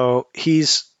also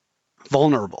he's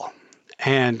vulnerable.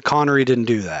 And Connery didn't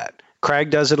do that. Craig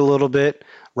does it a little bit.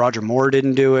 Roger Moore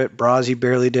didn't do it. Brazzi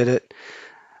barely did it.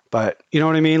 But you know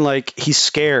what I mean? Like he's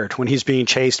scared when he's being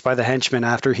chased by the henchman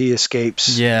after he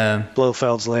escapes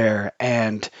Blofeld's lair,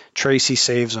 and Tracy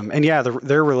saves him. And yeah,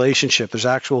 their relationship, there's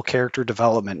actual character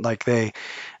development. Like they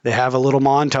have a little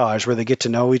montage where they get to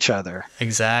know each other.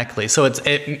 Exactly. So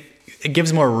it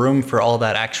gives more room for all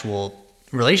that actual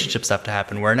relationship stuff to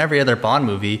happen. Where in every other Bond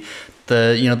movie,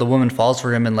 the woman falls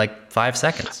for him in like 5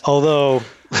 seconds. Although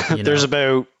there's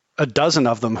about a dozen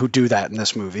of them who do that in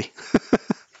this movie.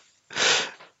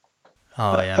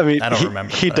 Oh yeah, I mean, I don't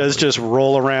remember. He does just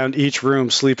roll around each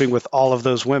room sleeping with all of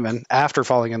those women after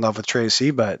falling in love with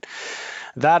Tracy. But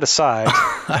that aside,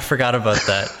 I forgot about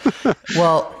that.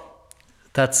 Well,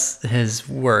 that's his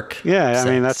work. Yeah, I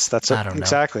mean that's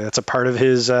exactly that's a part of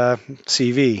his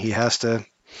CV. He has to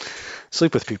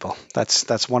sleep with people.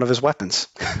 That's one of his weapons.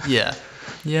 Yeah.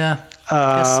 I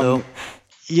guess so.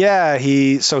 Yeah,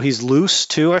 he's loose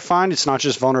too. I find it's not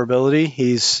just vulnerability.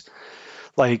 He's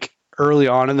like. early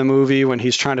on in the movie when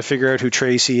he's trying to figure out who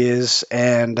Tracy is,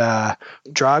 and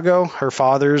Drago, her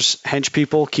father's hench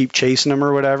people, keep chasing him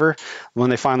or whatever. When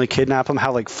they finally kidnap him,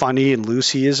 how like funny and loose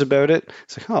he is about it.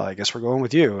 It's like, oh, I guess we're going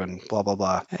with you, and blah blah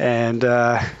blah. And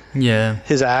Yeah.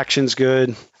 his action's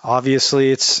good.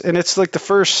 Obviously, it's like the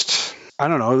first. I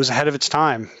don't know. It was ahead of its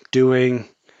time, doing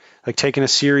like taking a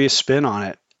serious spin on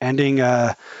it, ending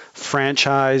a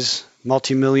franchise,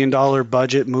 multi-million-dollar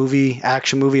budget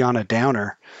action movie on a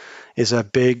downer is a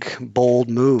big, bold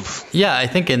move. Yeah, I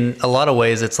think in a lot of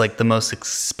ways it's like the most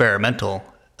experimental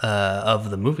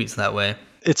of the movies that way.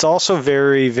 It's also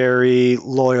very, very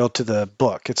loyal to the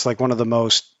book. It's like one of the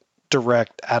most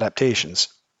direct adaptations,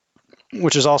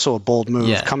 which is also a bold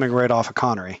move coming right off of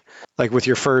Connery. Like with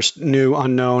your first new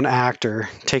unknown actor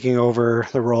taking over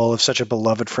the role of such a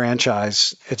beloved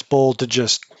franchise, it's bold to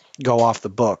just go off the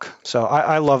book. So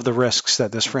I love the risks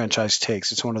that this franchise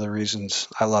takes. It's one of the reasons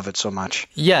I love it so much.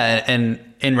 Yeah, and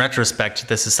in retrospect,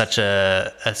 this is such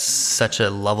a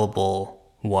lovable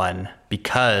one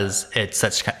because it's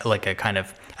such like a kind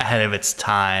of ahead of its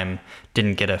time,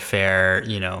 didn't get a fair,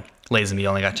 Lazenby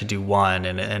only got to do one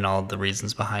and all the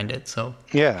reasons behind it. So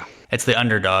yeah, it's the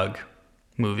underdog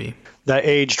movie. That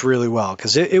aged really well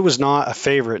because it was not a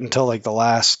favorite until like the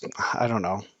last, I don't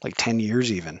know, like 10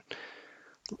 years even.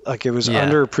 Like it was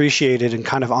underappreciated and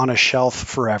kind of on a shelf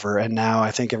forever. And now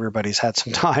I think everybody's had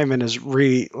some time and is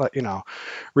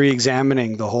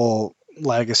re-examining the whole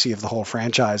legacy of the whole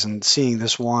franchise and seeing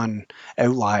this one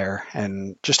outlier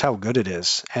and just how good it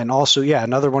is. And also,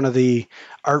 another one of the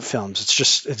art films.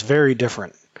 It's very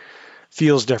different,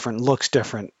 feels different, looks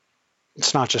different.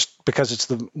 It's not just because it's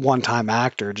the one-time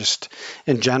actor, just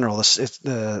in general,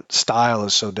 the style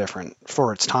is so different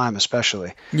for its time,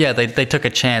 especially. Yeah, they took a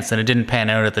chance and it didn't pan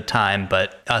out at the time,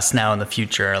 but us now in the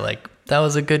future are like, that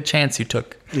was a good chance you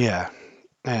took. Yeah,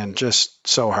 and just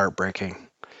so heartbreaking.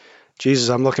 Jesus,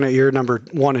 I'm looking at your number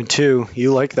 1 and 2.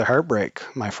 You like the heartbreak,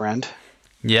 my friend.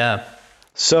 Yeah.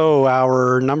 So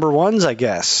our number ones, I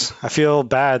guess. I feel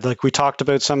bad. Like we talked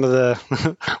about some of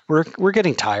the, we're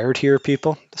getting tired here,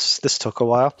 people. This took a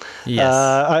while.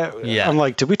 Yes. I'm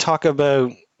like, did we talk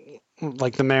about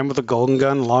like the Man with the Golden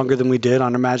Gun longer than we did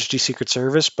on Her Majesty's Secret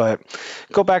Service? But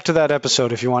go back to that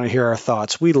episode if you want to hear our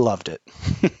thoughts. We loved it.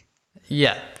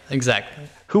 Yeah, exactly.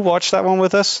 Who watched that one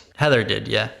with us? Heather did,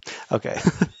 yeah. Okay.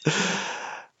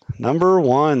 Number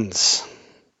ones.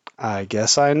 I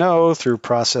guess I know through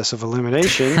process of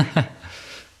elimination.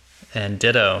 And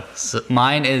ditto. So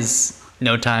mine is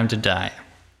No Time to Die.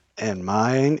 And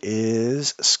mine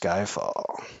is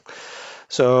Skyfall.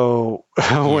 So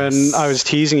when I was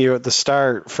teasing you at the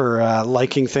start for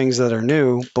liking things that are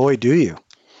new, boy, do you.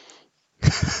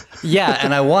 Yeah,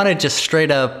 and I want to just straight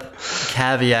up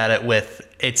caveat it with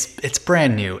it's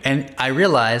brand new. And I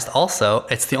realized also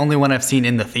it's the only one I've seen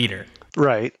in the theater.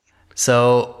 Right.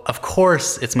 So, of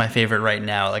course, it's my favorite right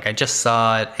now. Like, I just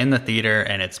saw it in the theater,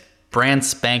 and it's brand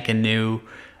spanking new.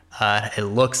 It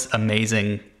looks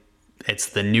amazing. It's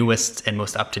the newest and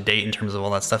most up-to-date in terms of all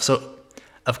that stuff. So,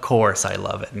 of course, I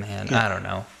love it, man. Yeah.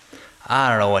 I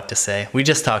don't know what to say. We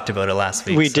just talked about it last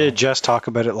week. We did just talk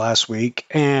about it last week,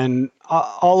 and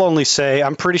I'll only say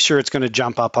I'm pretty sure it's going to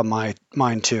jump up on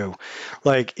mine, too.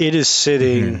 Like, it is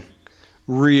sitting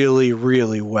really,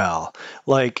 really well.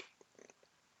 Like,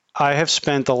 I have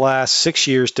spent the last 6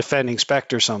 years defending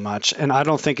Spectre so much, and I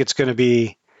don't think it's going to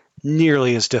be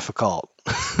nearly as difficult.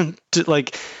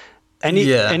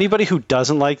 Anybody who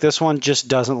doesn't like this one just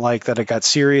doesn't like that it got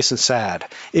serious and sad.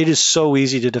 It is so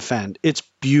easy to defend. It's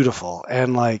beautiful,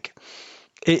 and like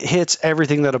it hits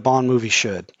everything that a Bond movie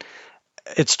should.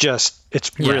 It's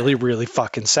really, really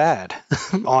fucking sad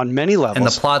on many levels. And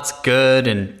the plot's good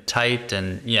and tight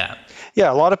and yeah. Yeah,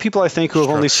 a lot of people I think who have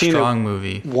only seen it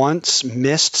movie. once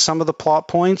missed some of the plot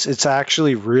points. It's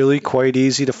actually really quite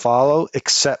easy to follow,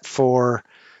 except for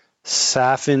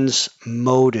Safin's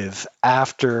motive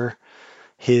after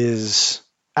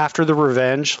the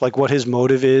revenge, like what his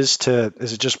motive is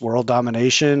it just world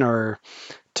domination or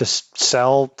to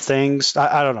sell things?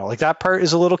 I don't know. Like that part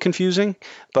is a little confusing,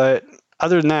 but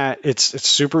other than that, it's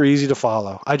super easy to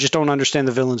follow. I just don't understand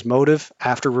the villain's motive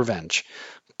after revenge,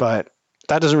 but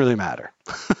that doesn't really matter.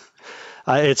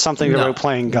 It's something about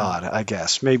playing God, I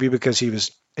guess. Maybe because he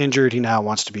was injured, he now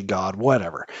wants to be God.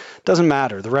 Whatever. Doesn't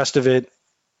matter. The rest of it,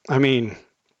 I mean,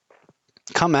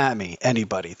 come at me,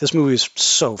 anybody. This movie is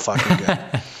so fucking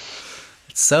good.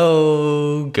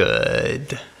 So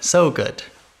good. So good.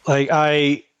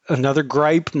 Like, another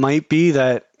gripe might be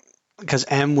that because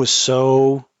M was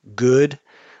so good,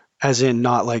 as in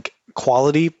not like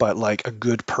quality, but like a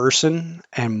good person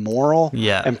and moral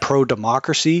Yeah. and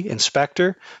pro-democracy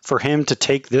inspector, for him to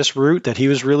take this route that he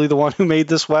was really the one who made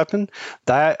this weapon,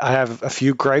 that I have a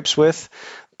few gripes with,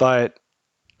 but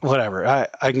whatever,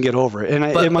 I can get over it. And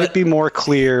it might be more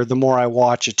clear the more I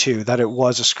watch it too, that it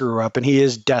was a screw up and he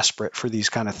is desperate for these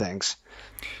kind of things.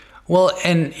 Well,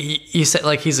 and you said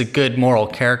like he's a good moral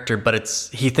character, but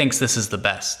he thinks this is the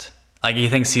best. Like he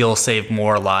thinks he'll save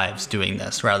more lives doing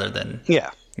this rather than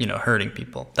hurting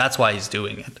people. That's why he's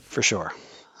doing it. For sure.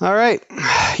 All right.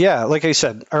 Yeah, like I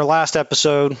said, our last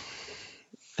episode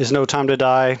is No Time to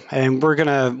Die, and we're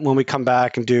gonna, when we come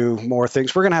back and do more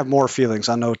things, we're gonna have more feelings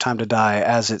on No Time to Die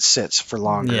as it sits for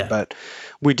longer. Yeah. But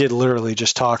we did literally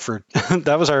just talk for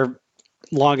that was our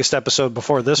longest episode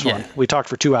before this one. We talked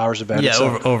for 2 hours about it. Yeah,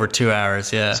 over 2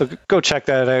 hours. Yeah. So go check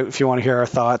that out if you want to hear our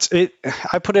thoughts.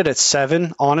 I put it at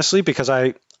 7, honestly, because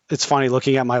it's funny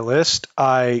looking at my list.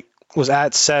 I was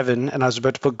at 7 and I was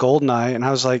about to put Goldeneye, and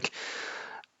I was like,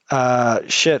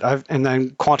 shit. And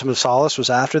then Quantum of Solace was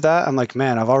after that. I'm like,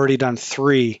 man, I've already done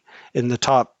 3 in the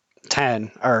top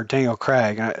 10 are Daniel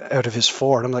Craig out of his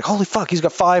 4. And I'm like, holy fuck, he's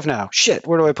got 5 now. Shit,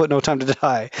 where do I put No Time to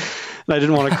Die? And I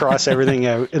didn't want to cross everything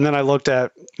out. And then I looked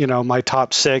at, my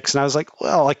top 6, and I was like,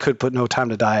 well, I could put No Time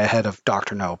to Die ahead of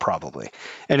Dr. No, probably.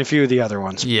 And a few of the other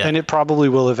ones. Yeah. And it probably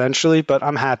will eventually, but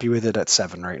I'm happy with it at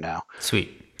 7 right now.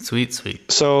 Sweet.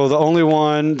 So the only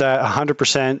one that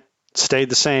 100% stayed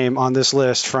the same on this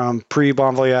list from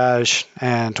pre-Bon Voyage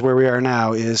and to where we are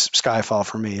now is Skyfall.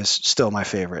 For me is still my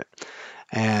favorite.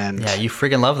 And yeah, you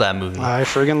friggin' love that movie. I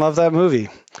friggin' love that movie.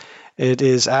 It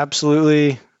is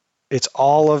absolutely, it's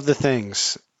all of the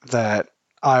things that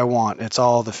I want. It's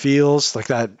all the feels, like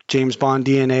that James Bond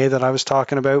DNA that I was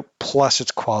talking about, plus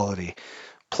its quality.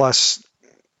 Plus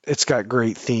it's got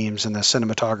great themes, and the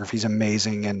cinematography is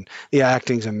amazing, and the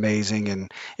acting's amazing,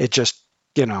 and it just,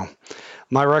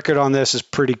 my record on this is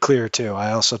pretty clear too.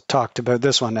 I also talked about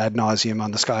this one ad nauseum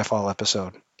on the Skyfall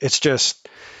episode. It's just,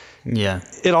 yeah.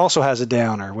 It also has a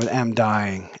downer with M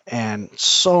dying and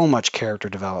so much character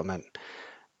development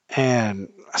and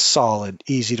a solid,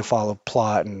 easy to follow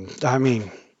plot, and I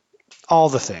mean, all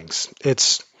the things.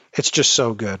 It's just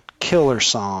so good. Killer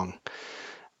song,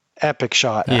 epic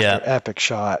shot after epic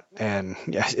shot, and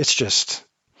yeah, it's just.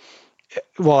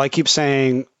 Well, I keep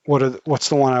saying, what's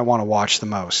the one I want to watch the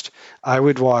most? I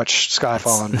would watch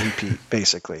Skyfall on repeat,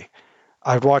 basically.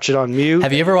 I'd watch it on mute.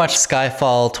 Have you ever watched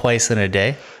Skyfall twice in a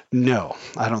day? No,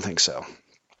 I don't think so.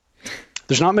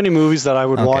 There's not many movies that I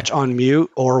would watch on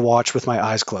mute or watch with my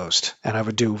eyes closed, and I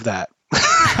would do that.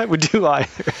 I would do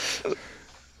either.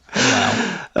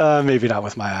 Wow. Maybe not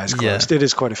with my eyes closed. Yeah. It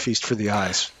is quite a feast for the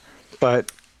eyes.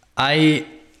 But I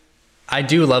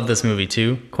do love this movie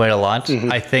too, quite a lot.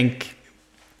 Mm-hmm. I think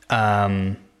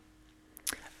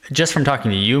just from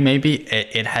talking to you, maybe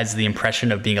it has the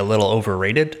impression of being a little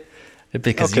overrated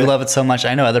because you love it so much.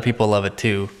 I know other people love it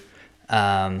too.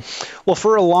 Well,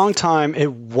 for a long time,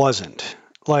 it wasn't.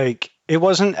 Like, it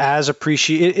wasn't as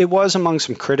appreciated. It was among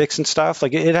some critics and stuff.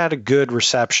 Like, it had a good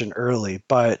reception early,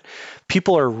 but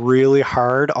people are really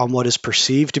hard on what is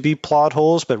perceived to be plot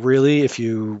holes. But really,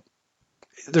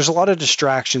 there's a lot of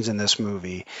distractions in this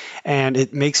movie, and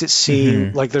it makes it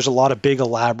seem like there's a lot of big,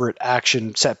 elaborate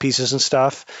action set pieces and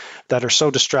stuff that are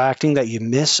so distracting that you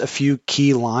miss a few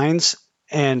key lines.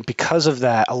 And because of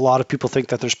that, a lot of people think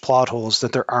that there's plot holes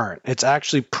that there aren't. It's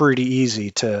actually pretty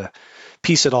easy to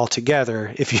piece it all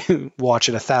together if you watch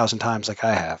it 1,000 times like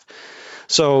I have.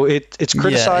 So it's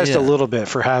criticized a little bit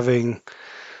for having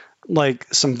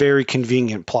like some very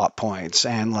convenient plot points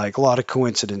and like a lot of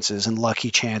coincidences and lucky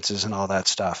chances and all that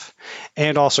stuff.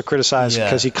 And also criticized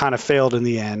because he kind of failed in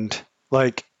the end.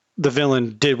 Like, the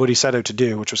villain did what he set out to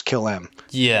do, which was kill M.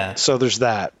 Yeah. So there's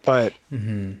that. But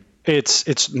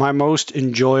it's my most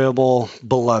enjoyable,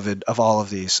 beloved of all of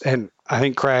these. And I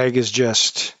think Craig is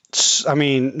just, I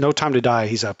mean, No Time to Die,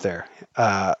 he's up there.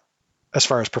 As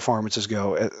far as performances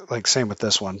go, like same with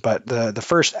this one. But the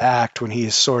first act, when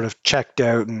he's sort of checked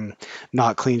out and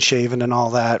not clean shaven and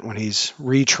all that, when he's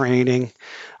retraining,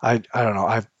 I don't know,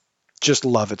 I just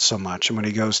love it so much. And when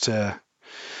he goes to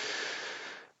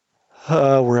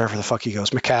wherever the fuck he goes,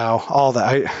 Macau, all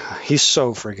that, he's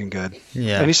so freaking good.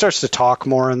 Yeah. And he starts to talk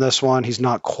more in this one. He's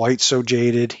not quite so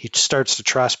jaded. He starts to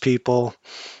trust people.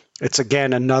 It's,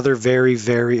 again, another very,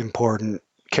 very important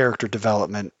character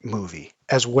development movie,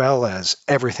 as well as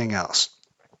everything else.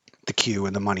 The Q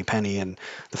and the Money Penny and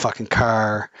the fucking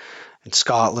car in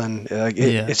Scotland.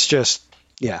 It's just,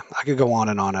 I could go on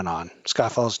and on and on.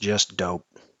 Skyfall's just dope.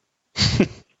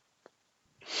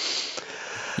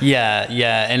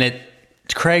 And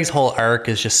Craig's whole arc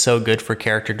is just so good for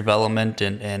character development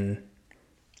and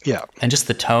Yeah. And just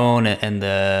the tone and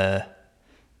the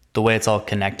way it's all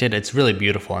connected, it's really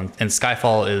beautiful. And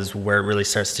Skyfall is where it really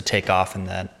starts to take off in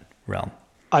that realm.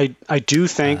 I do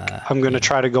think I'm going to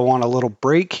try to go on a little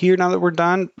break here now that we're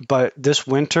done, but this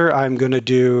winter I'm going to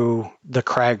do the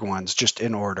Crag ones just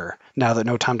in order. Now that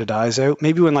No Time to Die is out,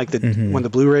 maybe when when the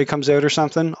Blu-ray comes out or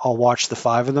something, I'll watch the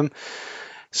 5 of them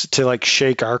to like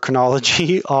shake our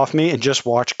chronology off me and just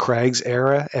watch Craig's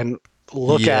era and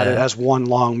look at it as one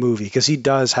long movie, because he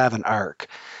does have an arc,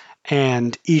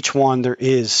 and each one there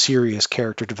is serious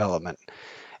character development.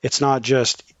 It's not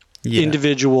just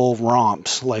individual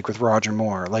romps like with Roger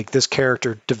Moore. Like, this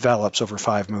character develops over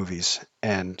 5 movies,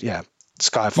 and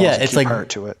Skyfall's a key part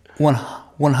to it.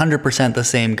 100% the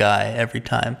same guy every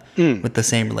time with the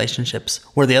same relationships,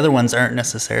 where the other ones aren't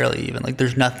necessarily even. Like,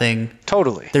 there's nothing.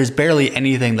 Totally. There's barely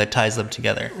anything that ties them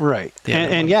together. Right.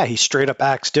 And he straight up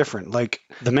acts different. Like,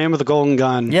 the Man with the Golden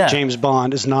Gun, James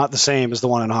Bond, is not the same as the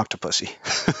one in Octopussy.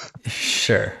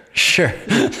 Sure.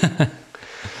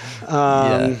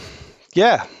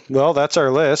 Yeah, well, that's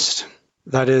our list.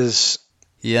 That is,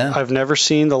 I've never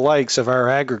seen the likes of our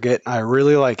aggregate. I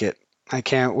really like it. I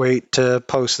can't wait to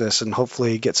post this and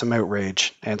hopefully get some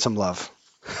outrage and some love.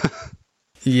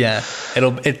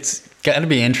 It's got to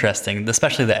be interesting,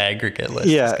 especially the aggregate list.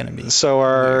 Is going to be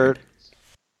so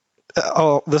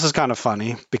this is kind of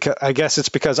funny, because I guess it's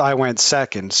because I went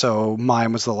second, so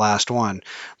mine was the last one.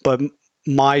 But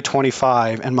my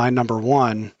 25 and my number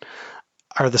 1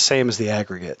 are the same as the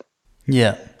aggregate.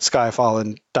 Yeah. Skyfall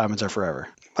and Diamonds Are Forever.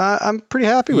 I'm pretty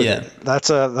happy with it. That's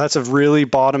a really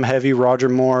bottom heavy Roger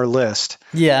Moore list.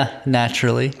 Yeah,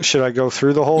 naturally. Should I go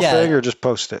through the whole thing or just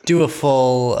post it? Do a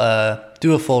full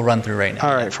run through right now.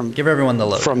 All right, give everyone the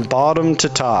load. From bottom to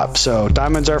top. So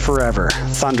Diamonds Are Forever,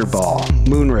 Thunderball,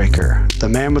 Moonraker, The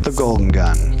Man with the Golden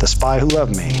Gun, The Spy Who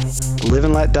Loved Me, Live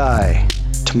and Let Die,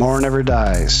 Tomorrow Never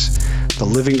Dies, The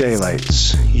Living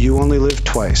Daylights, You Only Live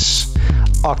Twice,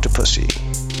 Octopussy,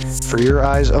 For Your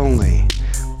Eyes Only,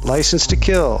 License to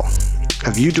Kill,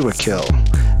 A View to a Kill,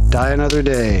 Die Another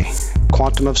Day,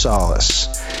 Quantum of Solace.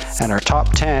 And our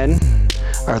top 10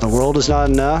 are The World Is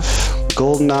Not Enough,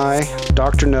 GoldenEye,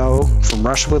 Dr. No, From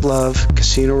Russia with Love,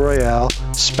 Casino Royale,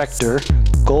 Spectre,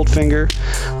 Goldfinger,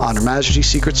 On Her Majesty's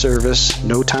Secret Service,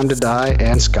 No Time to Die,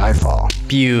 and Skyfall.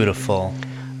 Beautiful.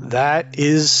 That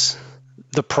is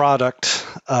the product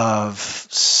of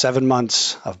 7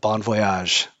 months of Bon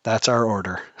Voyage. That's our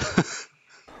order.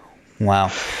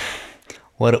 Wow.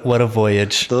 What a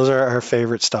voyage. Those are our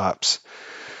favorite stops.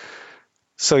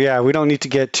 So we don't need to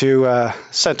get too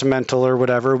sentimental or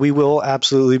whatever. We will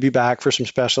absolutely be back for some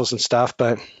specials and stuff,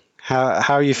 but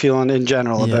how are you feeling in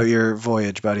general about your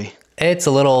voyage, buddy? It's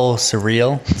a little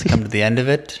surreal to come to the end of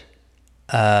it.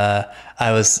 I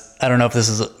don't know if this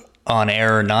is on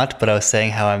air or not, but I was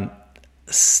saying how I'm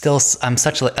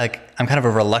such I'm kind of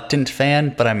a reluctant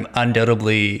fan, but I'm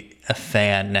undoubtedly a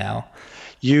fan now.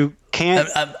 You can't,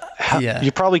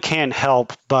 you probably can't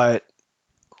help but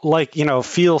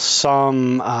feel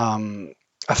some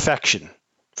affection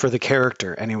for the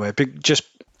character anyway. Just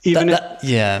even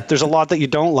there's a lot that you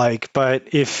don't like,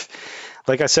 but if,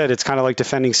 like I said, it's kind of like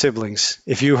defending siblings.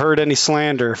 If you heard any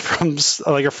slander from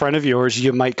like a friend of yours,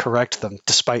 you might correct them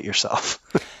despite yourself.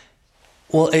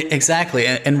 Well, exactly.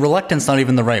 And reluctance not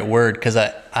even the right word, because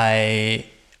I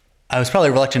was probably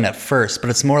reluctant at first, but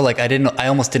it's more like I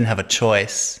almost didn't have a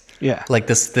choice. Yeah. Like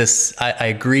I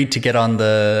agreed to get on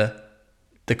the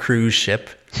cruise ship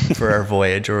for our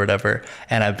voyage or whatever,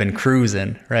 and I've been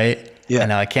cruising, right? Yeah. And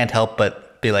now I can't help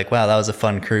but be like, wow, that was a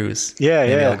fun cruise.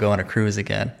 Maybe I'll go on a cruise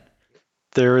again.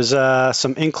 There was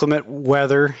some inclement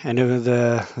weather, and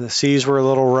the seas were a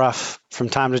little rough from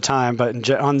time to time, but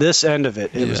on this end of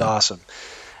it, it was awesome.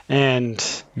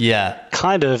 And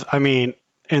kind of, I mean,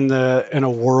 in a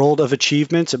world of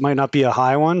achievements, it might not be a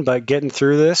high one, but getting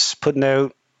through this, putting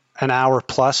out an hour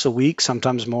plus a week,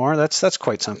 sometimes more, that's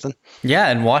quite something. Yeah,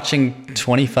 and watching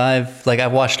 25, like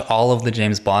I've watched all of the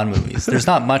James Bond movies. There's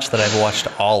not much that I've watched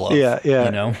all of. Yeah.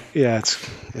 You know? Yeah, it's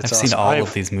I've awesome. seen all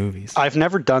of these movies. I've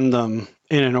never done them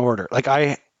in an order.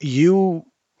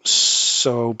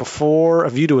 So before A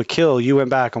View to a Kill, you went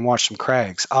back and watched some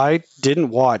Craigs. I didn't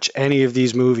watch any of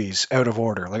these movies out of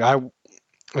order.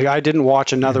 I didn't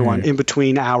watch another one in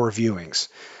between our viewings.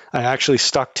 I actually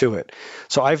stuck to it.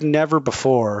 So I've never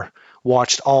before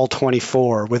watched all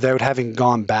 24 without having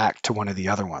gone back to one of the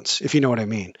other ones, if you know what I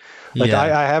mean. I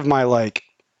have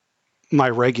my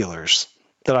regulars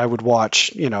that I would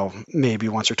watch, maybe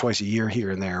once or twice a year here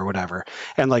and there or whatever,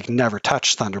 and never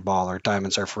touch Thunderball or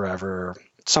Diamonds Are Forever or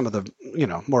some of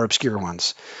the more obscure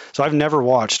ones. So I've never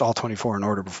watched all 24 in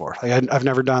order before. Like I've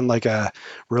never done like a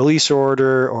release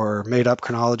order or made up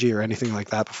chronology or anything like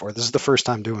that before. This is the first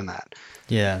time doing that.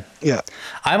 Yeah. Yeah.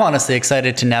 I'm honestly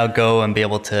excited to now go and be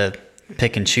able to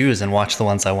pick and choose and watch the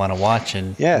ones I want to watch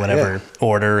in whatever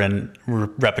order and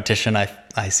repetition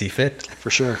I see fit. For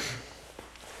sure.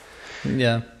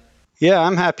 Yeah. Yeah,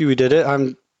 I'm happy we did it.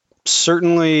 I'm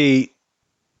certainly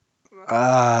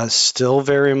still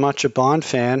very much a Bond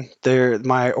fan.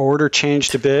 My order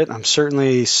changed a bit. I'm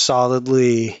certainly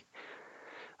solidly.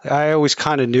 I always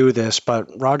kind of knew this,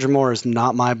 but Roger Moore is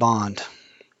not my Bond.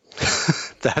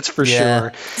 That's for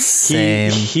sure.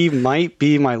 Same. He might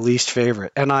be my least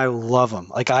favorite, and I love him.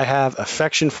 Like, I have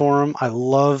affection for him. I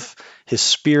love his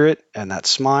spirit and that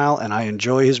smile, and I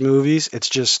enjoy his movies. It's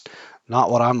just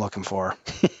not what I'm looking for.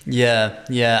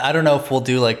 Yeah. I don't know if we'll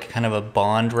do like kind of a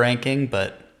Bond ranking,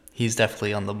 but he's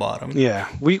definitely on the bottom. Yeah.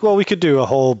 We could do a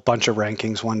whole bunch of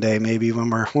rankings one day, maybe when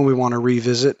we want to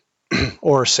revisit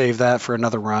or save that for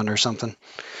another run or something.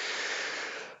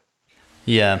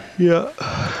 Yeah. Yeah.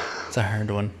 It's a hard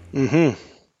one. Mm-hmm.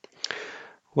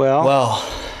 Well,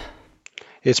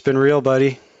 it's been real,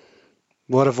 buddy.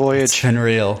 What a voyage. It's been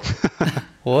real.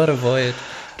 What a voyage.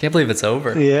 Can't believe it's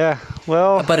over. Yeah.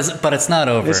 Well, but it's not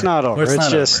over. It's not over. It's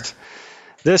just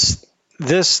over.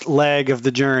 This leg of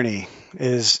the journey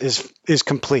is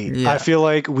complete. Yeah. I feel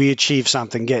like we achieved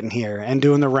something getting here, and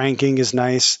doing the ranking is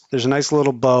nice. There's a nice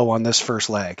little bow on this first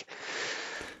leg.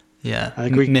 Yeah, I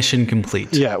think mission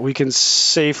complete. Yeah, we can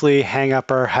safely hang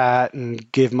up our hat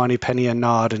and give Moneypenny a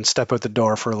nod and step out the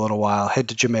door for a little while. Head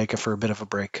to Jamaica for a bit of a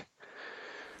break.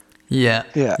 Yeah,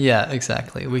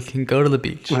 exactly. We can go to the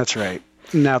beach. That's right.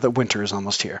 Now that winter is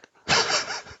almost here.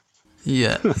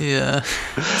 Yeah.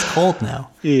 It's cold now.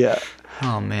 Yeah.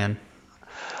 Oh, man.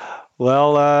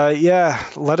 Well,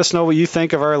 let us know what you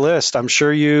think of our list. I'm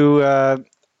sure you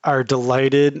are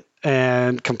delighted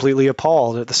and completely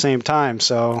appalled at the same time.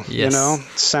 So, yes.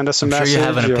 Send us a message. Sure you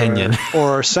have an opinion.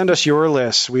 or send us your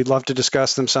list. We'd love to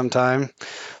discuss them sometime.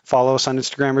 Follow us on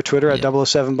Instagram or Twitter at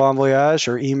 007 Bon Voyage,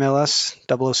 or email us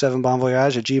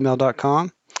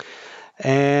 007bonvoyage@gmail.com.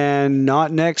 And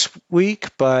not next week,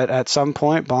 but at some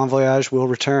point, Bon Voyage will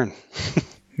return.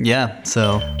 Yeah,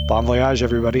 so Bon Voyage,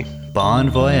 everybody.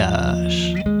 Bon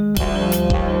Voyage.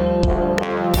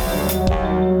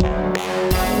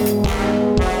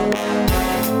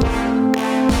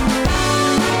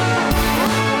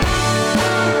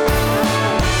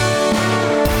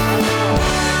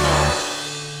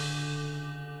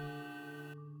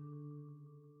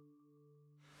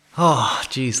 Oh,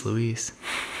 geez, Louise.